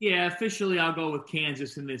 Yeah, officially, I'll go with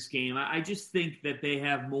Kansas in this game. I just think that they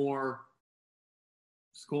have more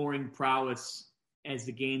scoring prowess as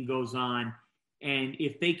the game goes on, and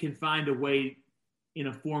if they can find a way in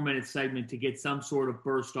a 4-minute segment to get some sort of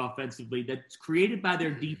burst offensively that's created by their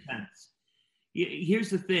defense. Here's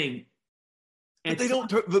the thing. But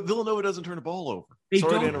Villanova doesn't turn the ball over.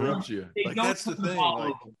 Sorry to interrupt you. That's the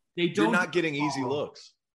thing. You're not getting easy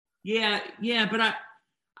looks. Yeah, but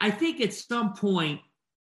I think at some point,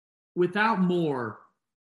 without Moore,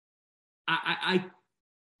 I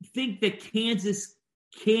think that Kansas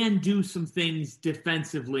can do some things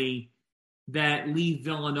defensively that leave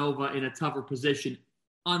Villanova in a tougher position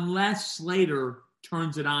unless Slater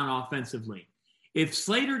turns it on offensively. If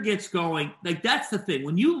Slater gets going, like that's the thing.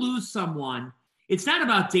 When you lose someone, it's not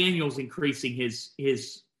about Daniels increasing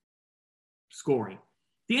his scoring.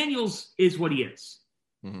 Daniels is what he is.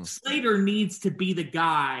 Mm-hmm. Slater needs to be the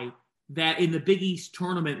guy that in the Big East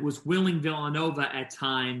tournament was willing Villanova at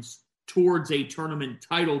times towards a tournament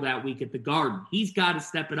title that week at the Garden. He's got to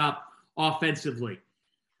step it up offensively.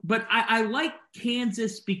 But I like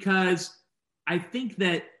Kansas because I think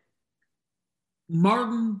that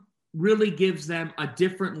Martin really gives them a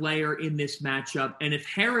different layer in this matchup. And if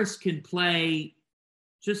Harris can play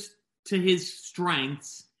just to his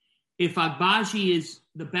strengths, if Agbaji is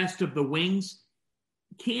the best of the wings,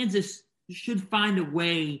 Kansas should find a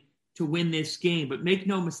way to win this game. But make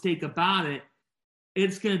no mistake about it,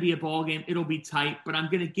 it's going to be a ball game. It'll be tight, but I'm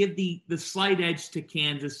going to give the slight edge to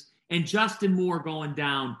Kansas. And Justin Moore going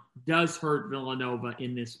down does hurt Villanova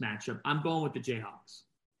in this matchup. I'm going with the Jayhawks.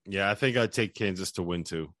 Yeah, I think I'd take Kansas to win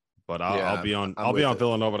too, but I'll be on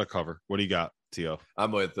Villanova to cover. What do you got, T.O.?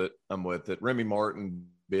 I'm with it. Remy Martin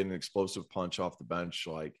being an explosive punch off the bench,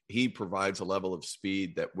 like he provides a level of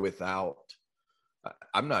speed that without,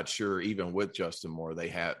 I'm not sure even with Justin Moore, they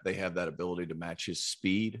have that ability to match his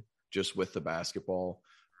speed just with the basketball.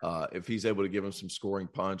 If he's able to give him some scoring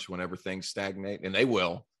punch whenever things stagnate, and they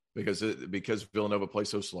will, because Villanova plays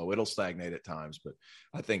so slow, it'll stagnate at times. But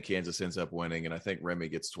I think Kansas ends up winning, and I think Remy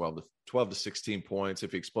gets 12 to 16 points.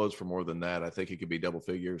 If he explodes for more than that, I think he could be double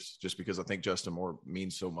figures, just because I think Justin Moore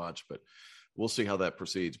means so much. But we'll see how that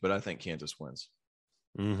proceeds. But I think Kansas wins.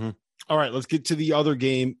 Mm-hmm. All right, let's get to the other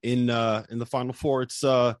game in the Final Four. It's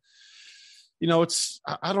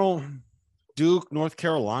Duke, North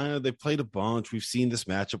Carolina, they played a bunch. We've seen this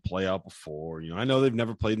matchup play out before. I know they've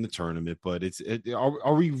never played in the tournament, but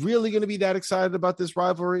are we really going to be that excited about this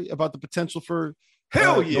rivalry, about the potential for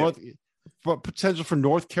potential for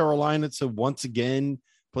North Carolina to once again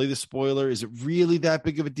play the spoiler? Is it really that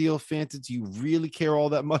big of a deal, Fanta? Do you really care all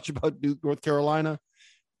that much about Duke, North Carolina?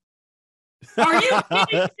 Are you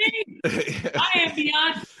kidding me? I am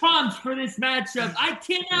beyond pumped for this matchup. I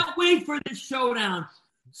cannot wait for this showdown.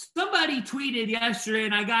 Somebody tweeted yesterday,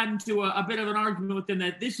 and I got into a bit of an argument with them,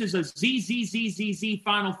 that this is a ZZZZZ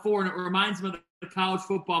Final Four, and it reminds them of the college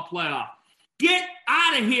football playoff. Get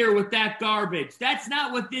out of here with that garbage. That's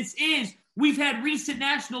not what this is. We've had recent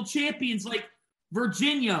national champions like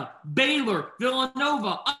Virginia, Baylor,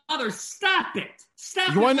 Villanova, others. Stop it.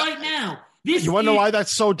 Stop it right now. You want to know why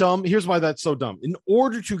that's so dumb? Here's why that's so dumb. In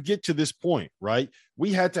order to get to this point, right,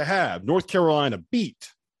 we had to have North Carolina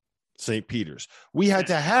beat St. Peter's. We had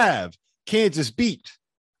to have Kansas beat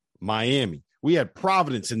Miami. We had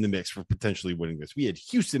Providence in the mix for potentially winning this. We had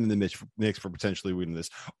Houston in the mix for potentially winning this.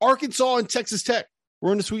 Arkansas and Texas Tech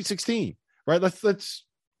were in the Sweet 16, right?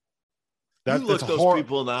 You look those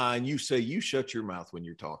people in the eye and you say, you shut your mouth when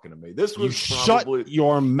you're talking to me. This was shut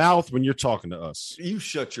your mouth when you're talking to us. You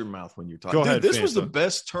shut your mouth when you're talking. Go ahead, this Fanta. was the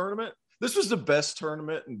best tournament. This was the best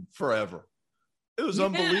tournament in forever. It was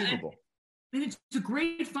unbelievable. And it's a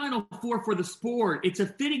great Final Four for the sport. It's a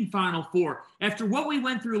fitting Final Four. After what we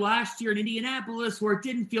went through last year in Indianapolis, where it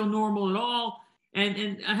didn't feel normal at all,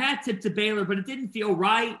 and a hat tip to Baylor, but it didn't feel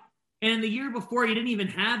right. And the year before, you didn't even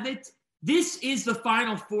have it. This is the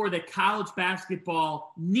Final Four that college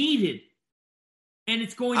basketball needed. And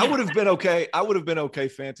it's going to I would have been okay,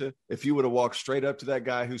 Fanta, if you would have walked straight up to that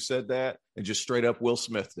guy who said that and just straight up Will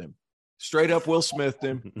Smithed him. Straight up Will Smithed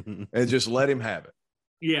him and just let him have it.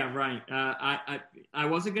 Yeah, right. I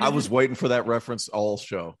wasn't going to. I was waiting for that reference all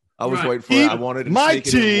show. I was waiting for it. I wanted to my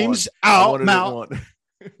team's out mouth.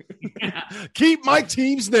 Yeah. Keep my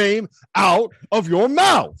team's name out of your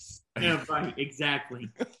mouth. Yeah, right. Exactly.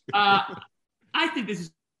 I think this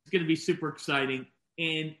is going to be super exciting.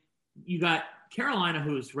 And you got Carolina,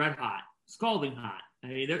 who's red hot, scalding hot. I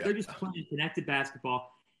mean, they're just playing connected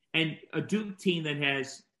basketball. And a Duke team that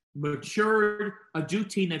has matured, a Duke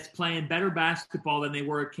team that's playing better basketball than they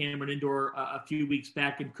were at Cameron Indoor a few weeks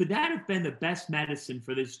back. And could that have been the best medicine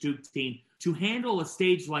for this Duke team to handle a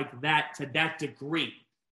stage like that to that degree?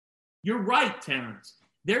 You're right, Terrence.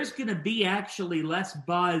 There's going to be actually less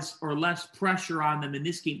buzz or less pressure on them in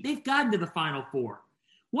this game. They've gotten to the Final Four.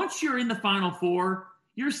 Once you're in the Final Four,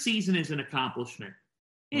 your season is an accomplishment.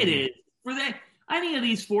 It is. For any of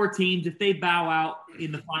these four teams, if they bow out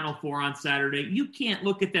in the Final Four on Saturday, you can't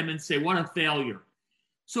look at them and say, what a failure.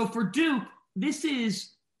 So for Duke, this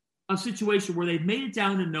is a situation where they've made it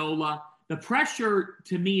down to NOLA. The pressure,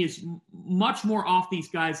 to me, is much more off these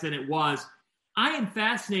guys than it was. I am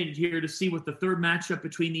fascinated here to see what the third matchup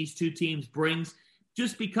between these two teams brings,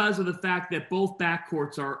 just because of the fact that both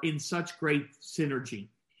backcourts are in such great synergy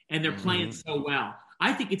and they're playing so well.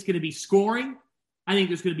 I think it's going to be scoring. I think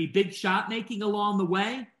there's going to be big shot making along the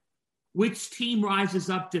way. Which team rises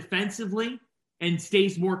up defensively and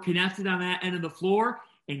stays more connected on that end of the floor?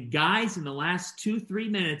 And guys, in the last 2-3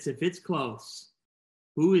 minutes, if it's close,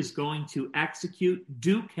 who is going to execute?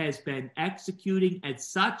 Duke has been executing at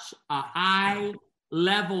such a high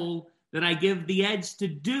level that I give the edge to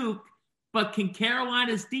Duke. But can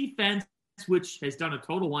Carolina's defense, which has done a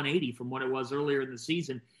total 180 from what it was earlier in the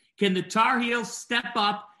season, can the Tar Heels step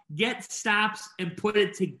up, get stops, and put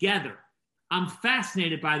it together? I'm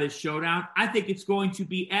fascinated by this showdown. I think it's going to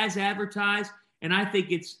be as advertised, and I think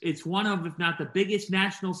it's one of, if not the biggest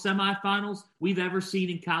national semifinals we've ever seen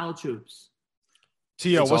in college hoops.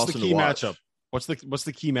 Tio, what's the key matchup? What's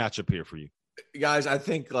the key matchup here for you? Guys, I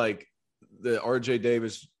think like the RJ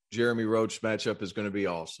Davis, Jeremy Roach matchup is going to be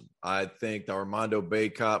awesome. I think the Armando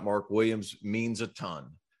Bacot, Mark Williams means a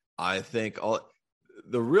ton. I think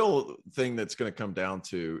the real thing that's going to come down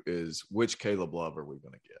to is which Caleb Love are we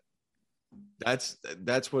going to get?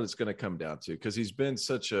 That's what it's going to come down to, because he's been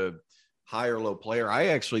such a high or low player. I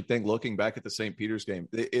actually think, looking back at the St. Peter's game,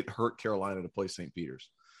 it hurt Carolina to play St. Peter's,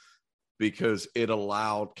 because it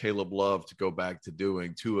allowed Caleb Love to go back to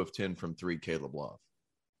doing 2 of 10 from 3 Caleb Love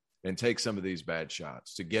and take some of these bad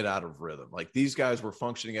shots to get out of rhythm. Like, these guys were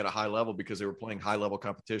functioning at a high level because they were playing high-level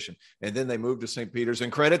competition. And then they moved to St. Peter's,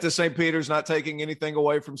 and credit to St. Peter's, not taking anything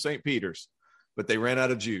away from St. Peter's, but they ran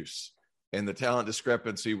out of juice, and the talent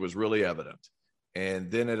discrepancy was really evident.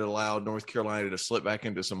 And then it allowed North Carolina to slip back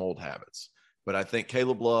into some old habits. But I think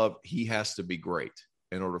Caleb Love, he has to be great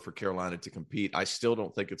in order for Carolina to compete. I still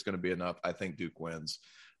don't think it's going to be enough. I think Duke wins.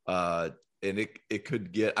 And it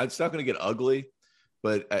could get – it's not going to get ugly,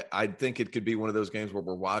 but I think it could be one of those games where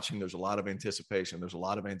we're watching. There's a lot of anticipation.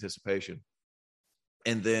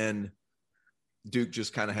 And then Duke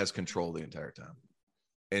just kind of has control the entire time.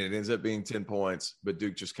 And it ends up being 10 points, but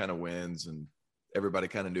Duke just kind of wins, and everybody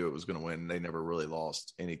kind of knew it was going to win. They never really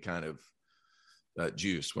lost any kind of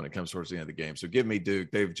juice when it comes towards the end of the game. So give me Duke.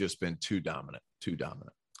 They've just been too dominant.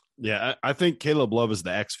 Yeah, I think Caleb Love is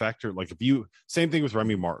the X factor. Like, same thing with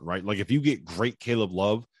Remy Martin, right? Like, if you get great Caleb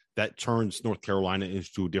Love, that turns North Carolina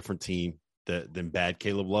into a different team than bad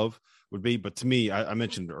Caleb Love would be. But to me, I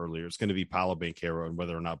mentioned it earlier, it's going to be Paolo Banchero and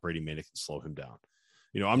whether or not Brady Manek can slow him down.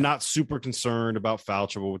 I'm not super concerned about foul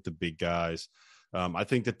trouble with the big guys. I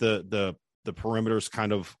think that the the perimeters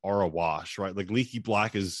kind of are a wash, right? Like Leaky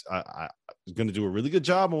Black is going to do a really good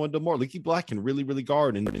job on Wendell Moore. Leaky Black can really, really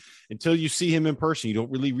guard. And until you see him in person, you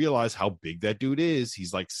don't really realize how big that dude is.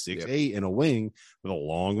 He's like 6'8" in a wing with a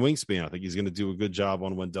long wingspan. I think he's going to do a good job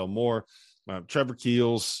on Wendell Moore. Trevor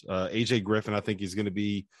Keels, AJ Griffin, I think he's going to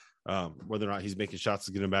be, whether or not he's making shots is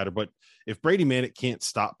going to matter. But if Brady Manek can't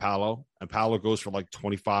stop Paolo, and Paolo goes for like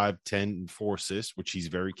 25, 10, and 4 assists, which he's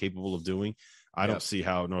very capable of doing, I don't see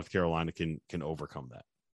how North Carolina can overcome that.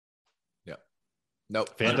 Yeah.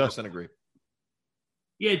 Nope. Fanta? 100% agree.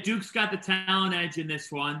 Yeah, Duke's got the talent edge in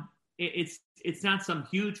this one. It's not some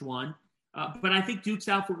huge one, but I think Duke's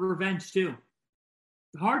out for revenge too.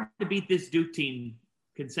 Hard to beat this Duke team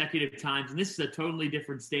consecutive times, and this is a totally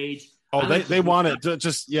different stage. Oh, they want it to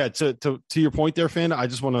just to your point there, Fanta. I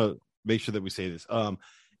just want to make sure that we say this.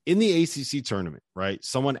 In the ACC tournament, right?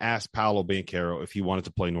 Someone asked Paolo Banchero if he wanted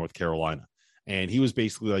to play North Carolina, and he was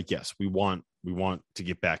basically like, "Yes, we want to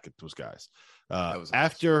get back at those guys."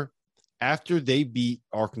 After they beat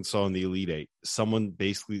Arkansas in the Elite Eight, someone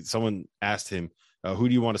asked him, "Who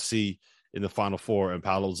do you want to see in the Final Four?" And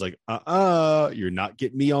Paolo was like, "You're not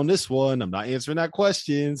getting me on this one. I'm not answering that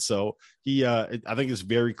question." So I think it's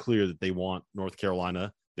very clear that they want North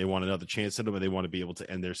Carolina. They want another chance at them, and they want to be able to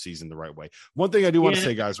end their season the right way. One thing I do want to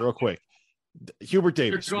say, guys, real quick: Hubert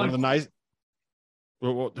Davis, one of the nicest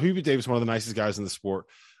guys in the sport.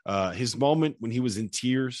 His moment when he was in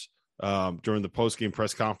tears during the post-game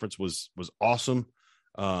press conference was awesome.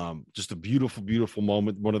 Just a beautiful, beautiful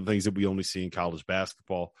moment. One of the things that we only see in college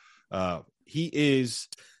basketball. He is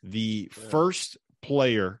the first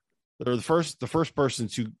player, or the first person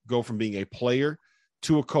to go from being a player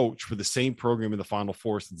to a coach for the same program in the Final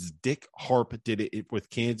Four since Dick Harp did it with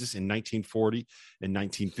Kansas in 1940 and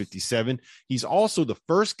 1957. He's also the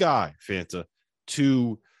first guy, Fanta,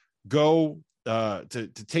 to go to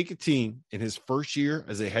take a team in his first year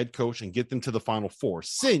as a head coach and get them to the Final Four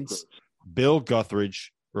since Bill Guthridge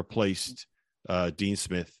replaced Dean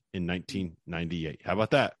Smith in 1998. How about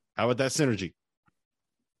that? How about that synergy?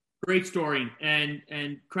 Great story,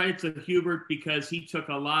 and credit to Hubert because he took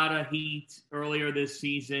a lot of heat earlier this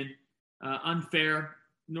season. Unfair.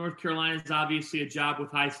 North Carolina is obviously a job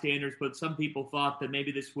with high standards, but some people thought that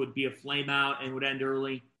maybe this would be a flame out and would end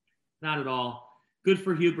early. Not at all. Good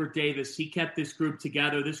for Hubert Davis. He kept this group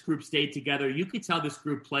together. This group stayed together. You could tell this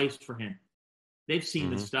group plays for him. They've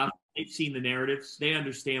seen the stuff. They've seen the narratives. They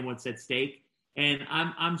understand what's at stake. And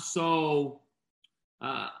I'm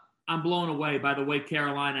blown away by the way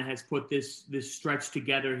Carolina has put this stretch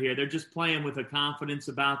together here. They're just playing with a confidence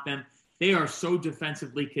about them. They are so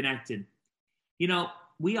defensively connected. You know,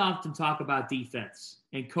 we often talk about defense,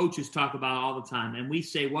 and coaches talk about it all the time. And we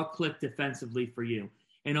say, what clicked defensively for you?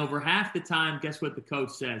 And over half the time, guess what the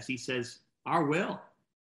coach says? He says, our will,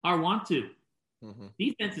 our want to.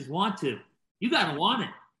 Defenses want to. You got to want it.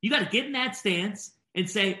 You got to get in that stance and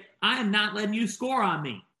say, I am not letting you score on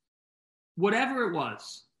me. Whatever it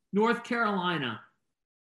was, North Carolina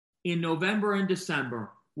in November and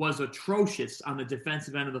December was atrocious on the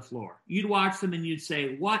defensive end of the floor. You'd watch them and you'd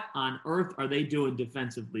say, what on earth are they doing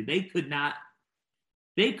defensively? They could not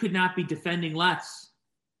be defending less.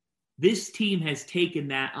 This team has taken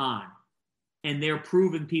that on, and they're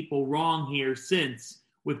proving people wrong here since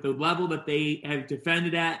with the level that they have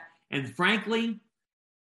defended at. And frankly,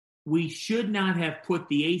 we should not have put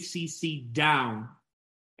the ACC down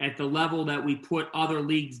at the level that we put other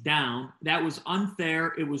leagues down. That was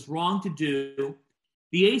unfair. It was wrong to do.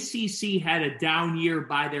 The ACC had a down year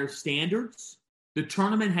by their standards. The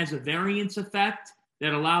tournament has a variance effect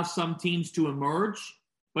that allows some teams to emerge.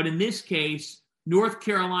 But in this case, North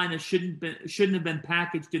Carolina shouldn't have been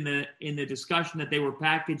packaged in the discussion that they were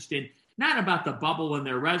packaged in, not about the bubble in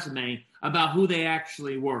their resume, about who they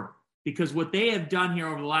actually were. Because what they have done here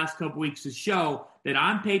over the last couple weeks is show that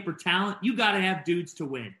on paper talent, you got to have dudes to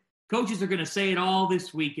win. Coaches are going to say it all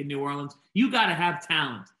this week in New Orleans. You got to have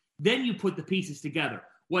talent. Then you put the pieces together.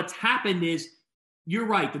 What's happened is, you're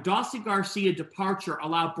right, the Dawson Garcia departure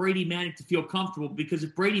allowed Brady Manek to feel comfortable, because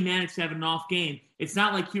if Brady Manek's having an off game, it's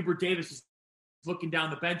not like Hubert Davis is looking down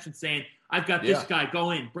the bench and saying, I've got this guy,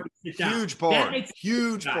 go in. Sit down. Huge part.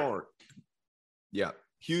 Huge part. Yeah,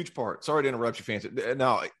 huge part. Sorry to interrupt you, Fancy.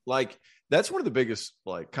 No, like, that's one of the biggest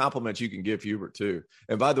compliments you can give Hubert too.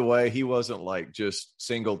 And by the way, he wasn't like just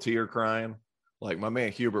single tear crying. Like, my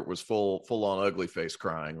man Hubert was full on ugly face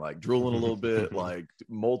crying, like drooling a little bit, like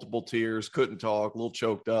multiple tears, couldn't talk, a little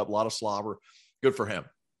choked up, a lot of slobber. Good for him.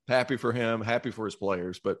 Happy for him, happy for his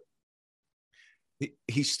players. But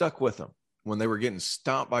he stuck with them when they were getting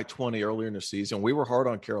stomped by 20 earlier in the season. We were hard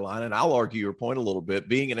on Carolina, and I'll argue your point a little bit.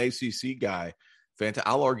 Being an ACC guy, fantastic.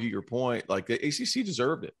 I'll argue your point. Like the ACC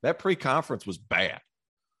deserved it. That pre-conference was bad.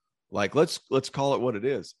 Like let's call it what it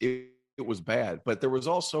is. It was bad, but there was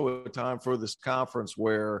also a time for this conference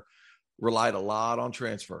where relied a lot on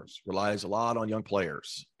transfers, relies a lot on young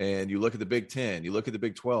players. And you look at the Big 10, you look at the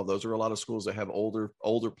Big 12, those are a lot of schools that have older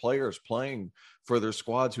players playing for their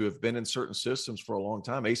squads who have been in certain systems for a long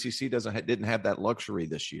time. ACC didn't have that luxury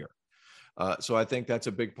this year. So I think that's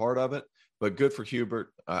a big part of it, but good for Hubert.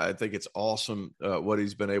 I think it's awesome what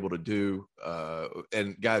he's been able to do.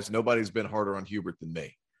 And guys, nobody's been harder on Hubert than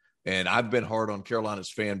me. And I've been hard on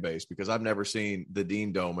Carolina's fan base because I've never seen the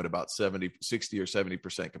Dean Dome at about 60 or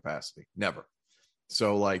 70% capacity. Never.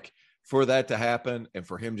 So like for that to happen and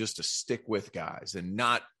for him just to stick with guys and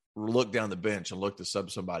not look down the bench and look to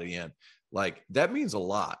sub somebody in, like that means a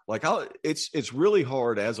lot. Like it's really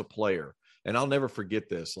hard as a player. And I'll never forget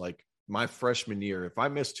this. Like my freshman year, if I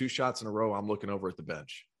missed 2 shots in a row, I'm looking over at the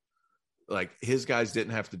bench. Like his guys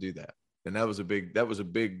didn't have to do that. And that was a big,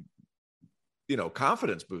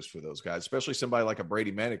 confidence boost for those guys, especially somebody like a Brady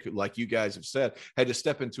Manek, who, like you guys have said, had to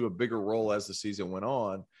step into a bigger role as the season went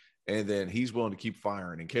on. And then he's willing to keep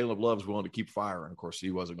firing, and Caleb Love's willing to keep firing. Of course, he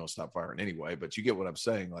wasn't going to stop firing anyway, but you get what I'm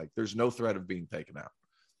saying. Like there's no threat of being taken out.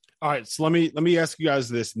 All right. So let me ask you guys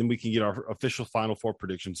this, and then we can get our official Final Four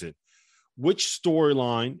predictions in. Which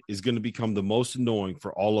storyline is going to become the most annoying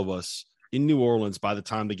for all of us in New Orleans by the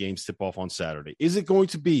time the games tip off on Saturday? Is it going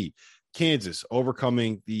to be Kansas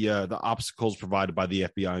overcoming the obstacles provided by the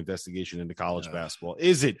FBI investigation into college basketball?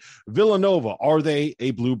 Is it Villanova? Are they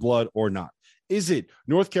a blue blood or not? Is it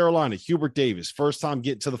North Carolina, Hubert Davis, first time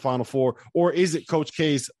getting to the Final Four? Or is it Coach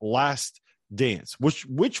K's last dance?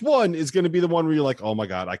 Which one is going to be the one where you're like, oh my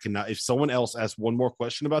God, I cannot. If someone else asks one more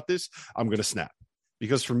question about this, I'm going to snap.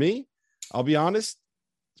 Because for me, I'll be honest,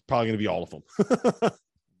 it's probably going to be all of them.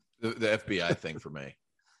 the FBI thing for me.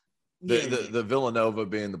 The Villanova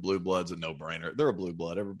being the blue blood's a no-brainer. They're a blue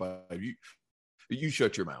blood. Everybody, you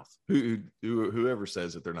shut your mouth. Whoever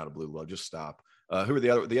says that they're not a blue blood, just stop. Who are the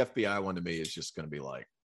other? The FBI one to me is just going to be like,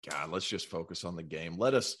 God, let's just focus on the game.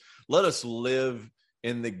 Let us live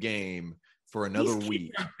in the game for another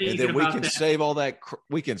week, and then we can save all that.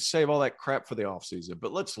 We can save all that crap for the offseason.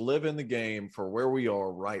 But let's live in the game for where we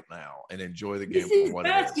are right now and enjoy the game for what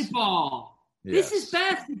basketball. it is. This is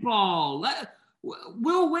basketball.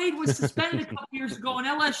 Will Wade was suspended a couple years ago, and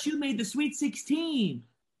LSU made the Sweet 16.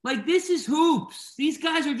 Like, this is hoops. These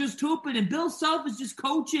guys are just hooping, and Bill Self is just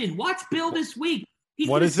coaching. Watch Bill this week.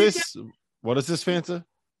 What is this? What is this, Fanta?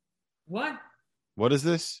 What? What is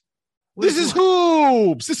this? This is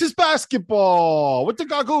hoops. This is basketball with the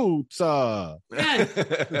Gagoots. Yeah,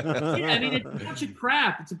 I mean, it's a bunch of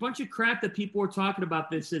crap. It's a bunch of crap that people are talking about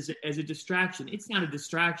this as a distraction. It's not a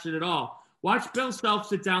distraction at all. Watch Bill Self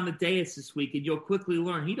sit down the dais this week, and you'll quickly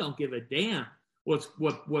learn he don't give a damn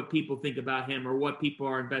what people think about him or what people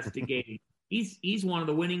are investigating. He's one of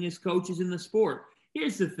the winningest coaches in the sport.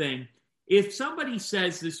 Here's the thing. If somebody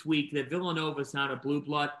says this week that Villanova is not a blue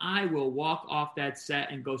blood, I will walk off that set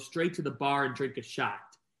and go straight to the bar and drink a shot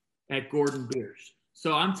at Gordon Beers.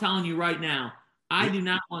 So I'm telling you right now, I do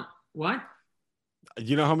not want – what?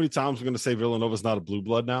 You know how many times we're going to say Villanova is not a blue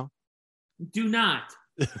blood now? Do not.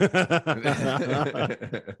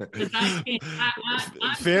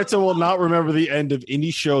 Fanta will not remember the end of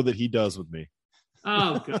any show that he does with me.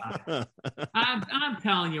 Oh God, I'm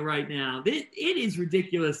telling you right now, it is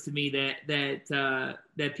ridiculous to me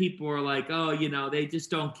that people are like, oh, they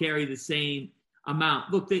just don't carry the same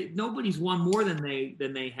amount. Look, nobody's won more than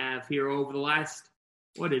they have here over the last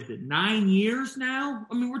 9 years now.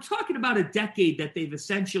 I mean, we're talking about a decade that they've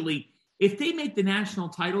essentially. If they make the national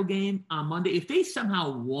title game on Monday, if they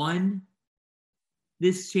somehow won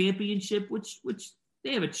this championship, which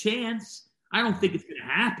they have a chance, I don't think it's going to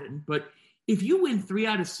happen. But if you win 3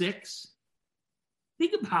 out of 6,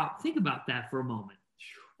 think about that for a moment.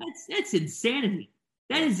 That's insanity.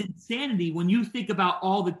 That is insanity when you think about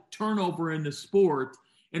all the turnover in the sport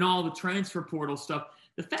and all the transfer portal stuff.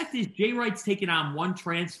 The fact is, Jay Wright's taken on one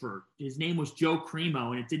transfer. His name was Joe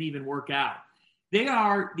Cremo, and it didn't even work out. They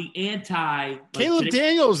are the anti. Caleb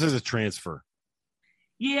Daniels is a transfer.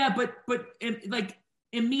 Yeah, but like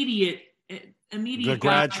immediate. The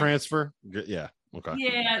grad transfer. Yeah. Okay.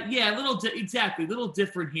 Yeah. A little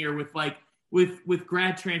different here with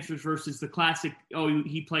grad transfers versus the classic. Oh,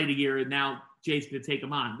 he played a year and now Jay's going to take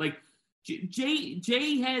him on. Like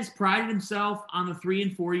Jay has prided himself on the 3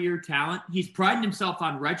 and 4 year talent. He's prided himself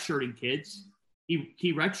on redshirting kids.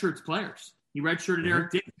 He redshirts players. He redshirted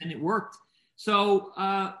Eric Dixon, and it worked. So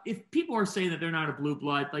if people are saying that they're not a blue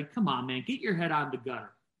blood, like, come on, man, get your head out of the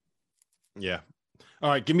gutter. Yeah.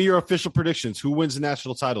 All right. Give me your official predictions. Who wins the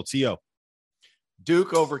national title? T.O.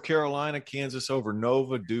 Duke over Carolina, Kansas over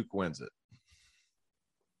Nova. Duke wins it.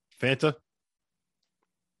 Fanta?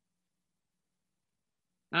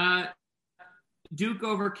 Duke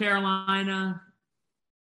over Carolina,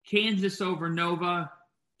 Kansas over Nova.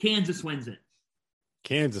 Kansas wins it.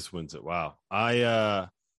 Kansas wins it. Wow. I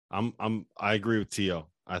agree with Tio.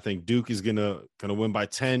 I think Duke is gonna win by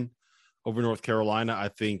 10 over North Carolina. I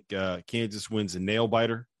think Kansas wins a nail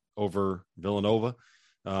biter over Villanova.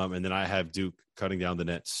 And then I have Duke cutting down the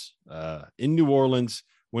nets in New Orleans,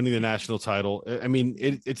 winning the national title. I mean,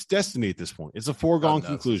 it's destiny at this point. It's a foregone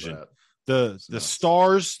conclusion. The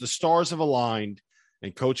stars have aligned,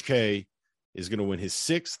 and Coach K is going to win his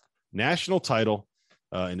 6th national title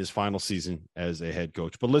in his final season as a head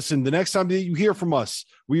coach. But listen, the next time that you hear from us,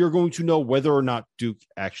 we are going to know whether or not Duke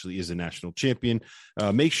actually is a national champion.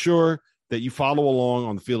 Make sure that you follow along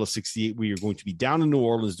on the Field of 68. We are going to be down in New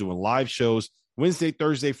Orleans doing live shows Wednesday,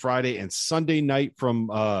 Thursday, Friday, and Sunday night from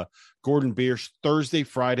Gordon Biersch, Thursday,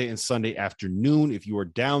 Friday, and Sunday afternoon. If you are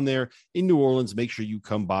down there in New Orleans, make sure you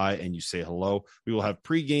come by and you say hello. We will have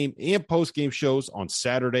pregame and postgame shows on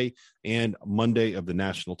Saturday and Monday of the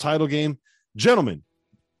national title game. Gentlemen,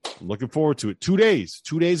 I'm looking forward to it. 2 days,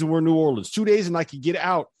 and we're in New Orleans. 2 days, and I can get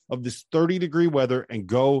out of this 30-degree weather and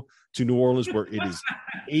go to New Orleans where it is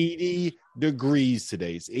 80 degrees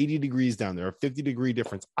today. It's 80 degrees down there, a 50-degree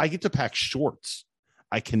difference. I get to pack shorts.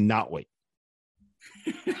 I cannot wait.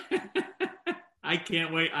 I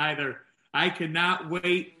can't wait either. I cannot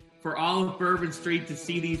wait for all of Bourbon Street to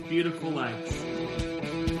see these beautiful lights.